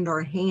extend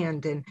our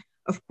hand, and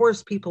of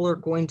course, people are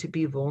going to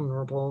be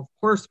vulnerable.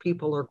 Of course,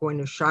 people are going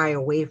to shy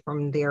away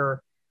from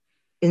their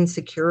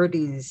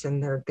insecurities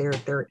and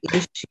their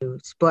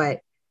issues.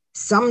 But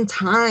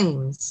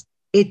sometimes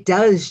it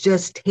does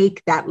just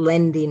take that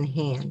lending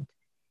hand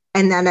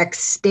and that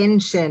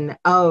extension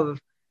of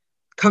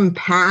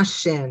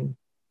compassion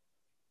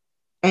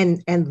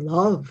and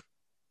love.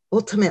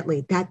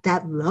 Ultimately,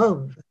 that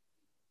love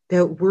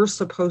that we're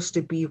supposed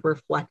to be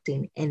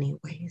reflecting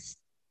anyways.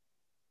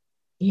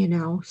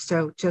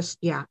 So just,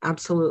 yeah,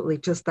 absolutely,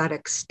 just that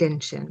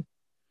extension.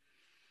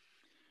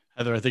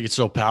 Heather, I think it's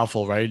so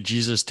powerful, right?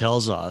 Jesus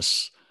tells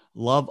us,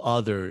 love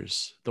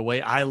others the way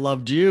I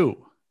loved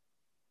you,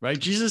 right?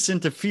 Jesus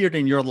interfered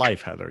in your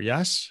life, Heather.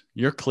 Yes,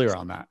 you're clear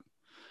on that.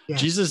 Yes.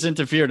 Jesus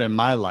interfered in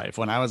my life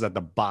when I was at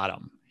the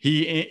bottom.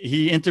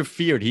 He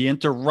interfered. He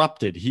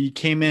interrupted. He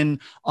came in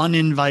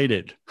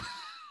uninvited,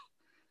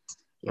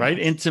 right?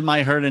 Yes. Into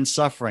my hurt and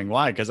suffering.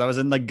 Why? Because I was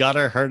in the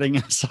gutter hurting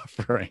and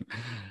suffering.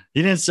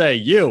 He didn't say,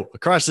 you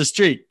across the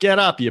street, get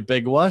up, you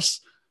big wuss.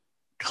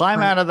 Climb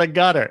Right. out of the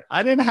gutter.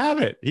 I didn't have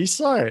it. He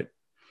saw it.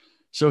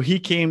 So he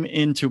came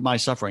into my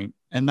suffering.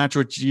 And that's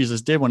what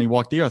Jesus did when he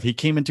walked the earth. He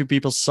came into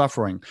people's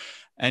suffering.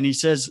 And he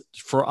says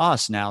for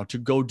us now to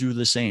go do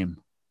the same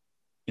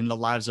in the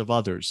lives of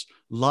others.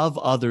 Love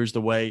others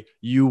the way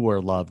you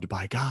were loved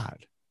by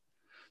God.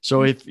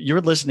 So if you're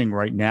listening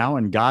right now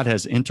and God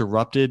has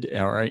interrupted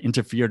or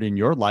interfered in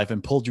your life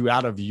and pulled you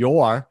out of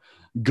your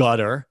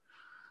gutter,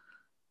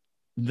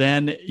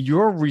 then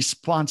your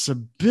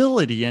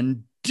responsibility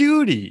and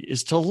duty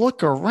is to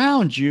look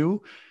around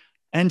you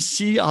and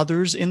see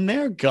others in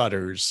their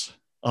gutters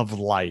of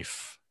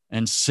life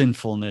and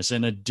sinfulness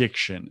and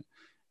addiction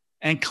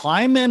and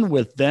climb in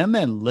with them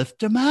and lift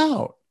them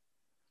out.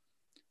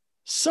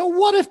 So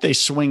what if they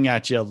swing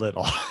at you a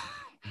little?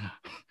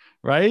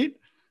 Right?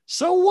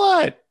 So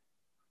what?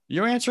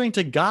 You're answering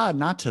to God,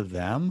 not to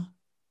them.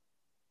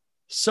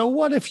 So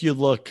what if you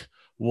look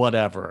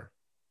whatever?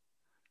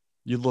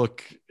 You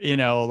look,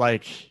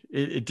 like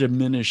it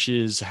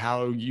diminishes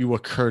how you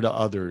occur to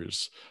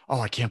others.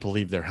 Oh, I can't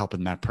believe they're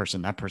helping that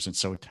person. That person's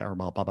so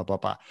terrible, blah, blah, blah,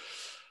 blah.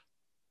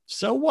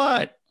 So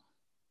what?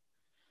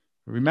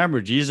 Remember,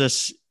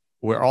 Jesus,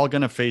 we're all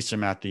going to face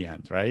him at the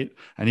end, right?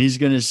 And he's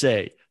going to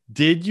say,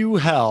 did you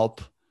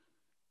help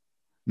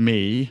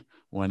me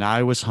when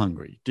I was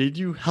hungry? Did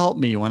you help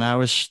me when I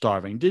was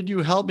starving? Did you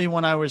help me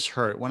when I was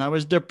hurt, when I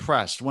was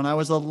depressed, when I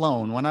was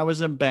alone, when I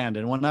was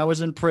abandoned, when I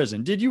was in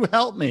prison? Did you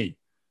help me?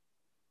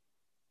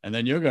 And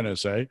then you're going to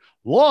say,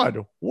 Lord,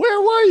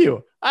 where were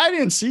you? I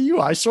didn't see you.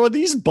 I saw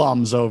these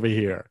bums over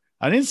here.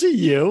 I didn't see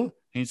you. And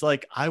he's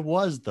like, I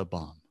was the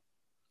bum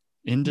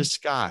in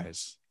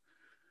disguise.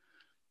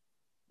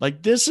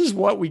 Like, this is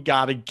what we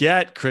got to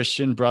get,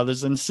 Christian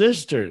brothers and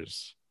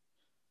sisters.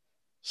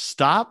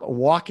 Stop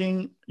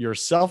walking your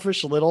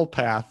selfish little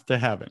path to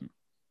heaven.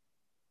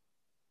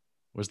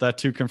 Was that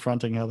too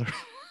confronting, Heather?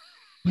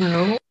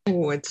 No,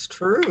 it's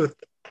truth.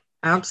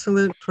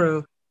 Absolute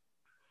truth.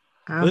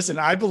 Listen,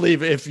 I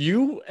believe if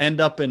you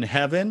end up in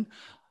heaven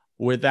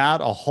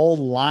without a whole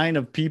line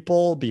of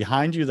people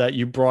behind you that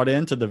you brought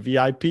into the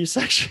VIP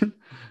section,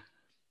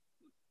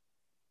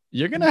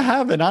 you're going to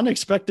have an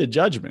unexpected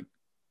judgment.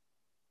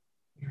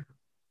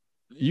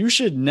 I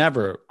should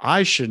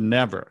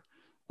never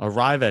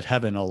arrive at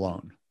heaven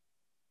alone.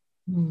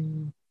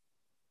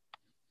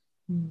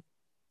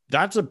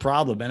 That's a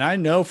problem. And I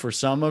know for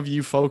some of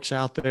you folks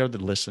out there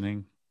that are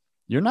listening,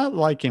 you're not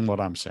liking what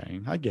I'm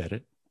saying. I get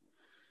it.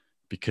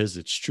 Because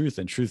it's truth,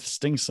 and truth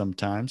stings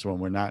sometimes when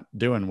we're not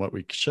doing what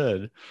we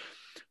should.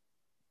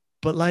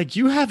 But like,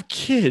 you have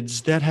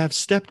kids that have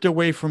stepped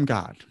away from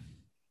God.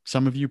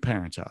 Some of you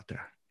parents out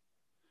there.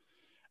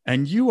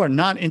 And you are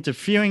not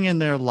interfering in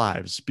their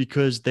lives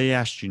because they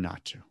asked you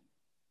not to.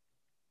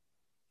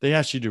 They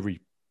asked you to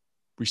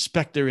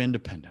respect their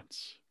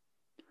independence.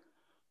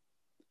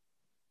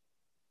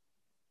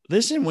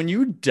 Listen, when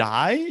you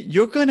die,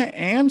 you're going to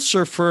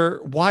answer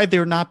for why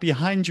they're not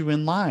behind you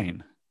in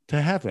line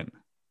to heaven.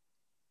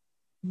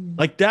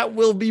 Like, that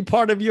will be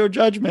part of your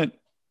judgment.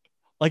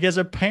 Like, as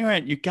a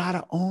parent, you got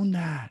to own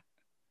that.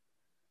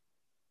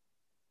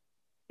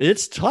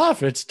 It's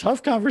tough. It's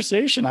tough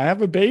conversation. I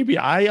have a baby.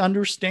 I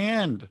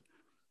understand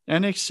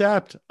and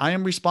accept I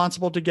am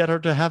responsible to get her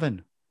to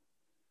heaven.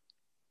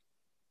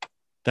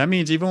 That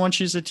means even when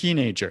she's a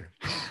teenager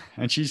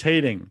and she's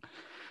hating,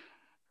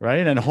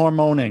 right? And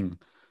hormoning,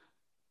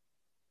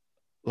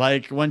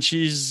 like when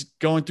she's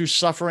going through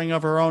suffering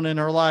of her own in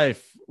her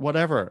life,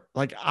 whatever,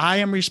 like I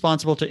am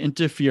responsible to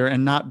interfere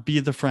and not be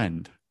the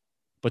friend,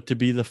 but to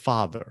be the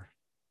father.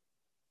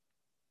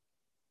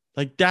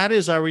 Like that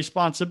is our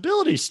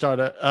responsibility, start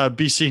a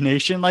BC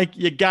Nation. Like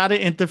you got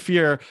to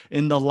interfere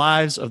in the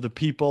lives of the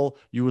people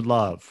you would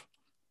love.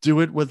 Do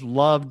it with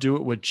love, do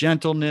it with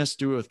gentleness,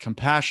 do it with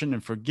compassion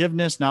and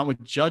forgiveness, not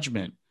with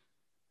judgment.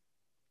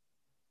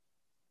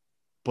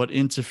 But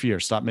interfere.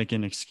 Stop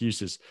making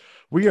excuses.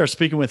 We are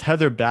speaking with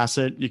Heather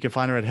Bassett. You can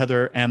find her at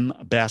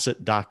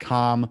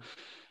heathermbassett.com.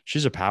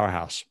 She's a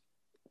powerhouse.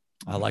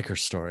 I like her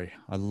story.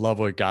 I love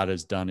what God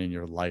has done in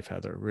your life,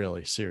 Heather.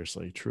 Really,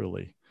 seriously,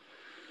 truly.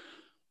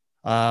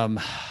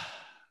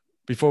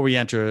 Before we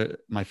enter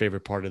my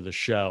favorite part of the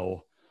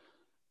show,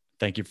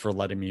 thank you for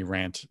letting me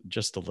rant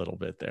just a little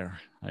bit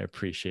there. I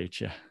appreciate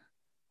you.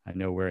 I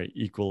know we're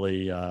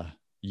equally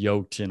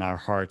yoked in our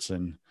hearts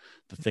and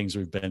the things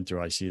we've been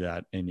through. I see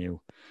that in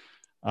you.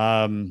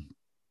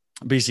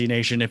 BC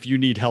Nation, if you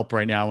need help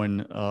right now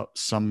in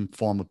some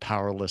form of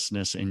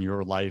powerlessness in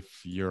your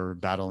life, you're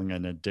battling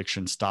an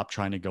addiction, stop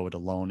trying to go it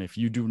alone. If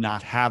you do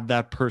not have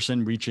that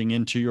person reaching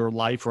into your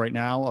life right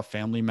now, a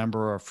family member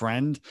or a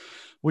friend,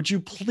 would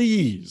you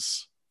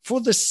please,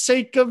 for the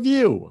sake of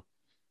you,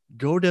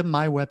 go to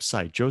my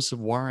website,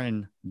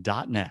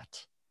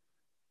 josephwarren.net,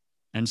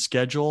 and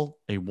schedule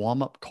a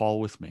warm-up call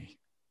with me.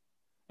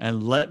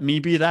 And let me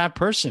be that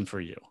person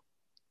for you.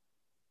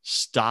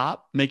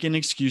 Stop making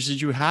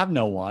excuses. You have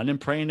no one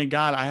and praying to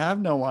God, I have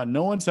no one.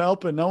 No one's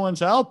helping. No one's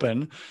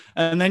helping.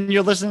 And then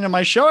you're listening to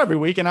my show every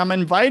week and I'm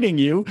inviting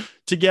you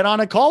to get on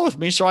a call with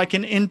me so I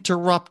can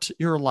interrupt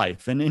your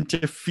life and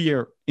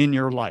interfere in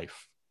your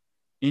life,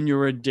 in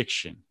your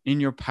addiction, in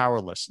your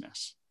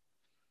powerlessness.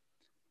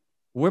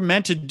 We're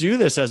meant to do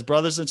this as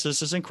brothers and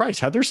sisters in Christ.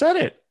 Heather said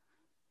it.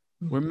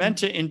 We're meant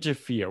to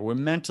interfere. We're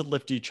meant to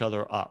lift each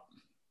other up.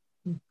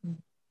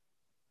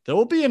 There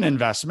will be an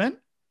investment.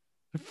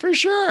 For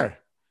sure.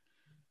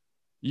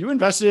 You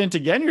invested into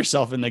getting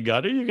yourself in the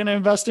gutter. You're going to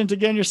invest into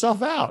getting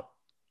yourself out.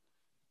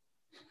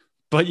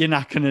 But you're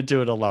not going to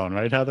do it alone,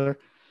 right, Heather?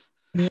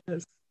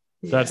 Yes.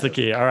 That's the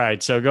key. All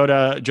right. So go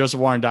to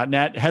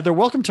josephwarren.net. Heather,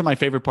 welcome to my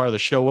favorite part of the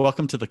show.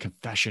 Welcome to the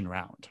confession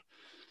round.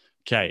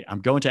 Okay.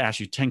 I'm going to ask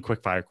you 10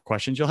 quick fire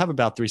questions. You'll have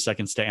about 3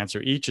 seconds to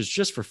answer each. It's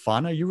just for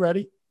fun. Are you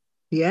ready?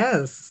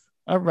 Yes.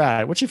 All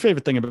right. What's your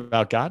favorite thing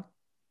about God?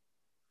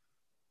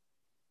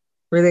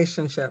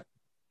 Relationship.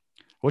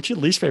 What's your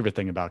least favorite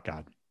thing about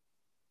God?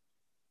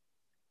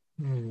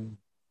 Being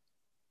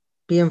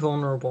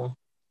vulnerable.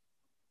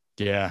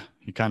 Yeah,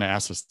 he kind of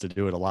asks us to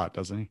do it a lot,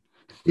 doesn't he?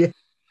 Yeah.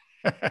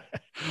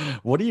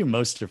 What are you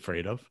most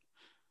afraid of?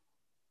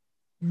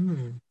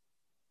 I'm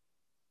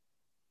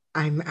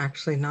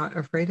actually not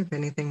afraid of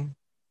anything.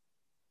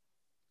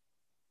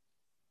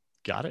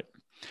 Got it.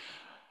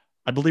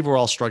 I believe we're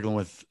all struggling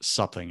with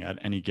something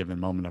at any given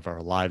moment of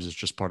our lives. It's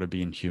just part of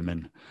being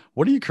human.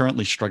 What are you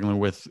currently struggling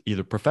with,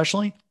 either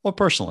professionally or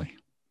personally?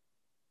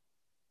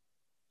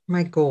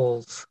 My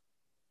goals.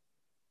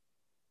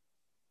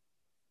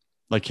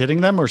 Like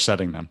hitting them or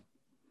setting them?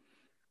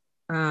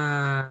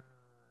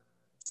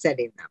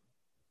 Setting them.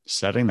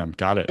 Setting them.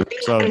 Got it. And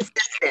being So,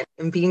 consistent.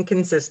 And being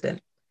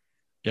consistent.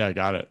 yeah,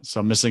 got it.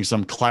 So missing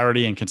some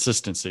clarity and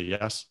consistency.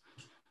 Yes.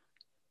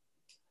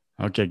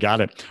 Okay, got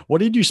it. What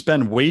did you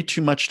spend way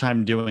too much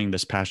time doing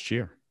this past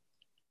year?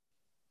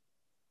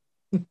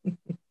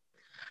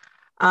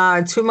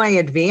 To my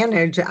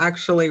advantage,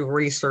 actually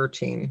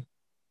researching.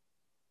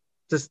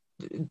 Just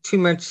too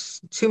much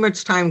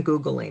time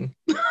Googling.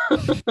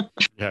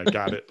 Yeah,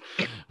 got it.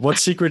 What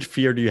secret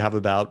fear do you have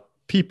about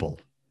people?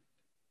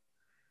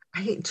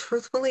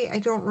 Truthfully, I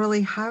don't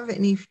really have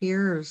any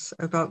fears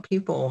about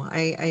people.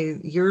 I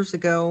years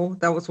ago,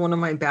 that was one of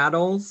my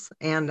battles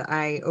and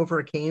I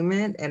overcame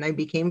it and I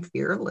became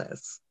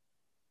fearless.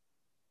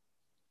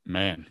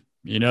 Man,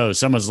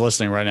 someone's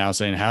listening right now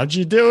saying, how'd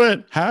you do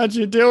it? How'd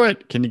you do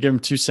it? Can you give them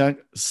two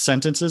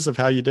sentences of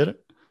how you did it?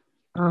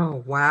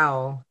 Oh,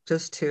 wow.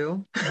 Just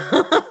two.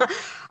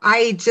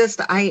 I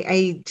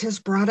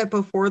just brought it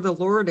before the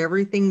Lord,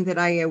 everything that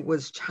I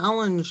was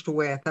challenged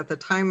with at the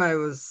time. I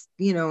was,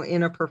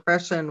 in a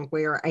profession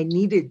where I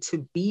needed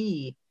to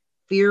be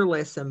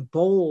fearless and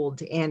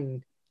bold.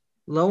 And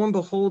lo and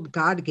behold,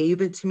 God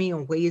gave it to me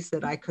in ways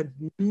that I could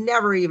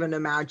never even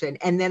imagine.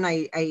 And then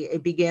I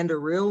began to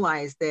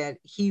realize that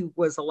He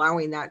was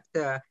allowing that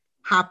to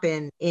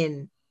happen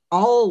in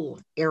all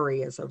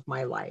areas of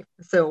my life.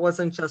 So it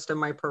wasn't just in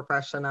my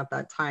profession at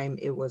that time,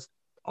 it was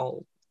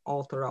all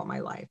throughout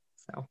my life.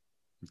 So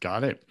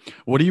Got it.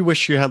 What do you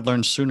wish you had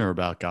learned sooner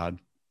about God?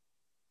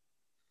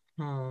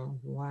 oh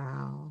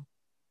wow.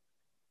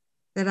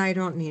 That I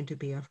don't need to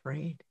be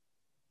afraid.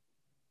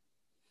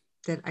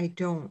 That I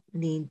don't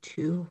need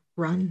to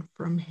run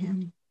from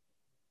Him.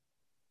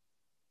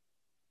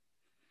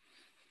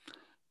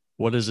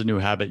 What is a new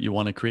habit you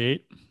want to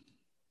create?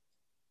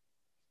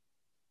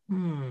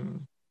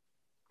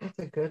 That's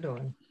a good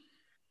one.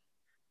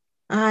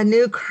 A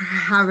new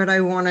habit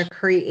I want to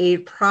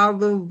create,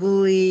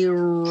 probably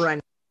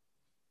running.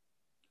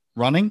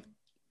 Running?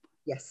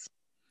 Yes.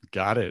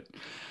 Got it.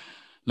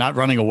 Not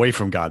running away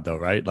from God, though,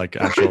 right? Like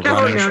actual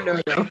No,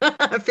 running. no.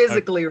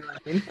 Physically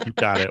running.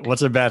 Got it.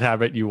 What's a bad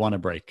habit you want to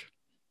break?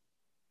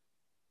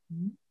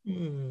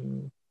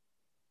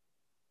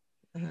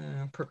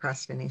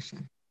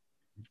 Procrastination.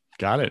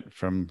 Got it.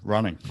 From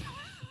running.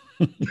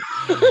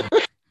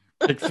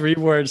 Pick 3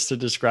 words to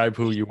describe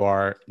who you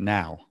are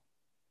now.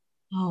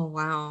 Oh,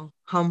 wow.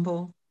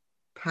 Humble,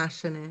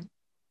 passionate,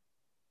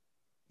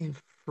 and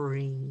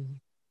free.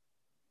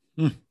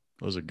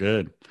 Those are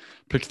good.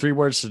 Pick 3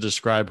 words to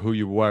describe who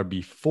you were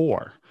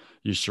before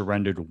you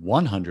surrendered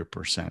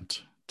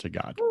 100% to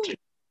God.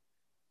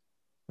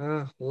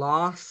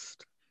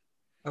 Lost,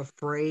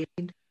 afraid,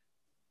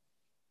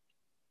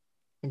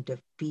 and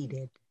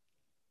defeated.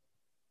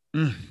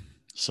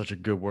 Such a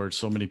good word.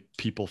 So many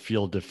people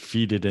feel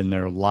defeated in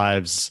their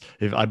lives.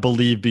 I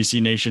believe,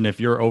 BC Nation, if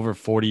you're over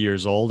 40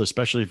 years old,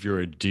 especially if you're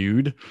a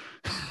dude,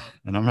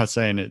 and I'm not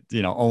saying it,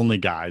 only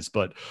guys,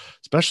 but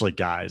especially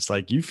guys,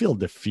 like you feel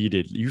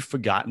defeated. You've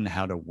forgotten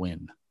how to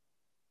win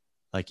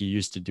like you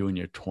used to do in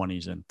your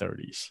 20s and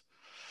 30s.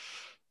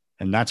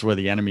 And that's where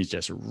the enemy's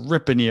just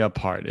ripping you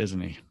apart,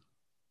 isn't he?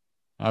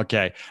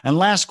 Okay. And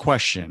last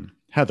question,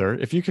 Heather,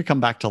 if you could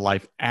come back to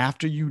life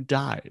after you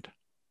died,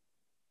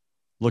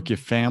 look your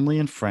family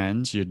and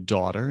friends, your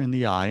daughter in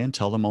the eye, and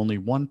tell them only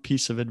one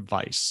piece of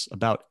advice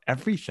about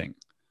everything,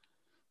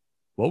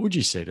 what would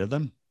you say to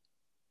them?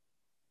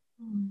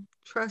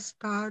 Trust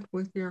God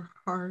with your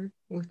heart,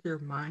 with your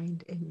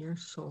mind, and your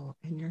soul,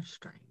 and your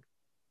strength.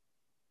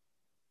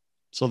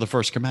 So the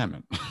first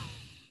commandment.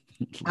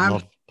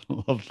 Love.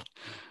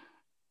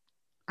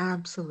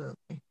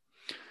 Absolutely.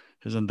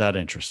 Isn't that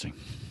interesting?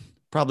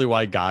 Probably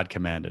why God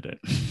commanded it.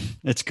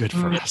 It's good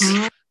for us.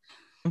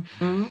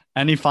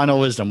 Any final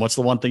wisdom? What's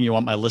the one thing you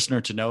want my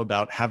listener to know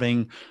about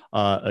having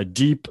a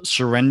deep,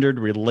 surrendered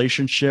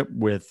relationship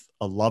with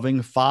a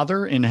loving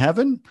Father in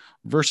heaven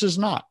versus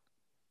not?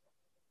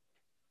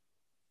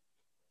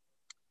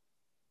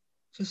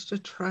 Just to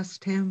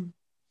trust him,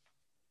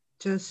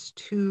 just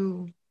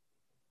to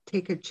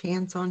take a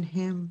chance on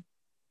him,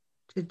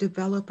 to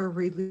develop a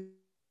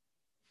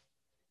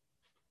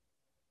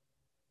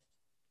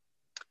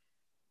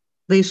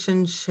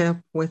relationship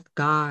with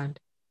God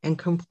and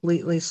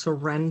completely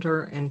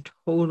surrender and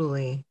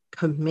totally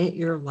commit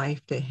your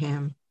life to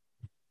him.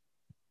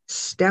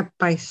 Step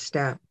by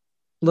step,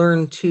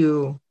 learn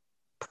to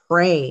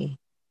pray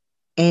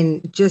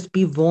and just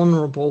be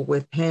vulnerable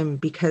with him,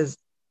 because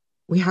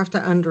we have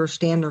to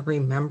understand and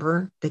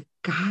remember that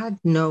God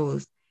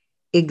knows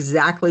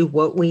exactly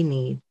what we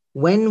need,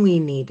 when we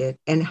need it,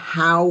 and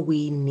how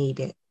we need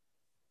it.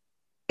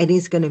 And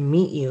he's going to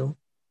meet you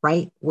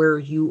right where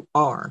you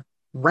are,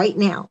 right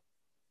now,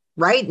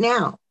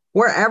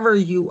 wherever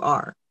you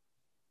are.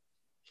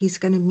 He's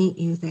going to meet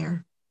you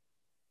there.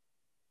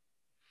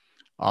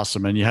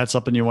 Awesome. And you had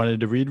something you wanted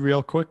to read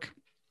real quick?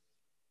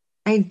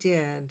 I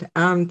did.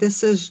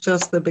 This is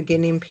just the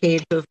beginning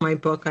page of my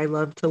book, I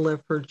Love to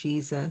Live for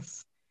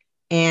Jesus.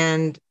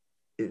 And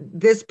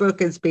this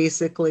book is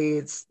basically,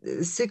 it's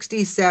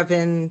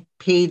 67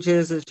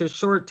 pages. It's a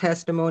short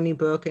testimony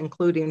book,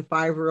 including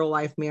 5 real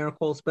life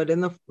miracles. But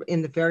in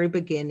the very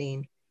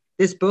beginning,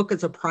 this book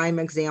is a prime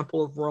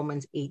example of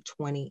Romans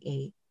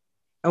 8:28.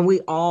 And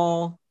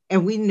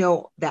we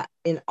know that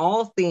in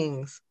all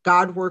things,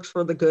 God works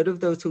for the good of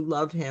those who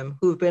love him,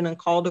 who've been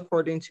called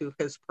according to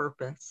his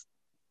purpose.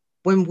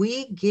 When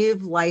we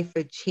give life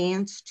a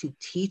chance to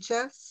teach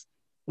us,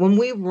 when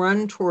we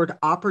run toward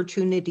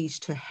opportunities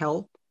to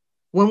help,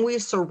 when we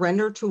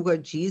surrender to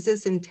what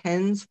Jesus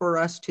intends for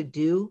us to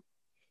do,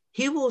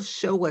 he will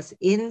show us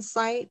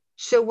insight,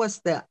 show us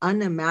the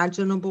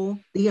unimaginable,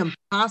 the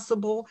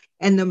impossible,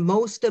 and the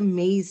most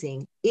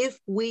amazing if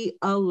we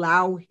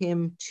allow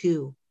him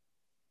to.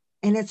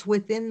 And it's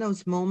within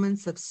those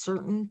moments of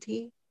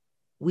certainty,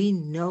 we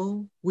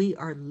know we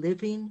are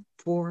living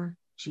for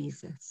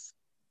Jesus.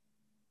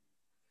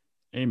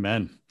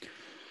 Amen.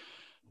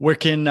 Where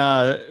can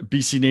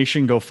BC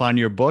Nation go find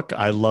your book,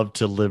 I Love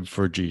to Live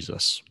for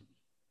Jesus?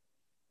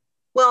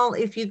 Well,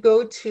 if you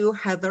go to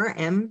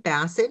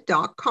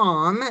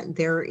heathermbassett.com,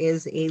 there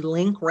is a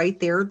link right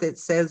there that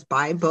says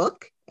buy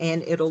book,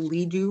 and it'll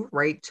lead you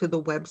right to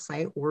the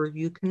website where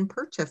you can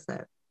purchase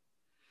it.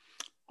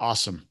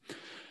 Awesome.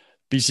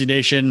 BC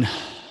Nation,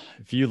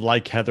 if you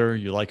like Heather,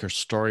 you like her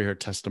story, her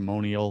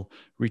testimonial,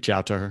 reach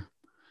out to her.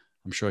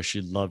 I'm sure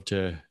she'd love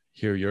to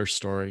hear your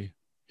story,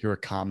 hear a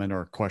comment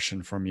or a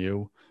question from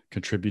you,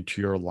 contribute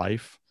to your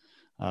life.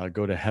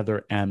 Go to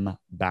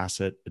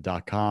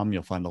heathermbassett.com.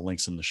 You'll find the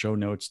links in the show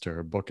notes to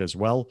her book as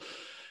well.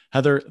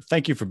 Heather,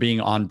 thank you for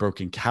being on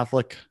Broken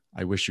Catholic.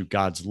 I wish you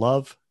God's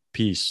love,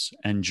 peace,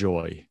 and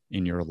joy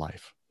in your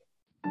life.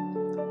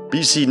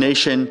 BC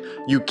Nation,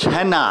 you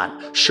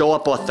cannot show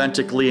up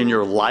authentically in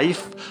your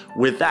life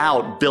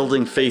without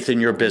building faith in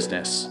your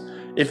business.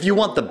 If you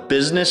want the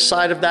business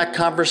side of that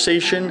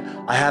conversation,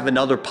 I have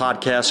another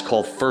podcast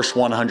called First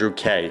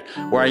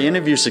 100K, where I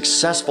interview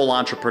successful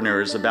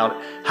entrepreneurs about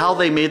how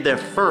they made their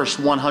first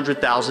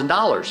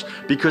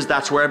 $100,000, because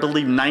that's where I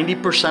believe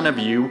 90% of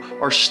you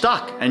are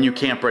stuck and you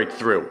can't break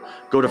through.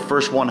 Go to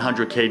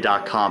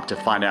first100k.com to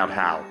find out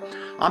how.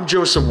 I'm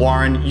Joseph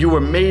Warren. You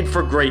were made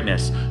for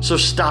greatness, so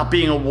stop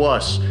being a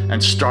wuss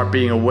and start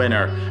being a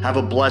winner. Have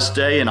a blessed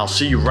day, and I'll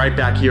see you right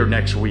back here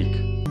next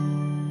week.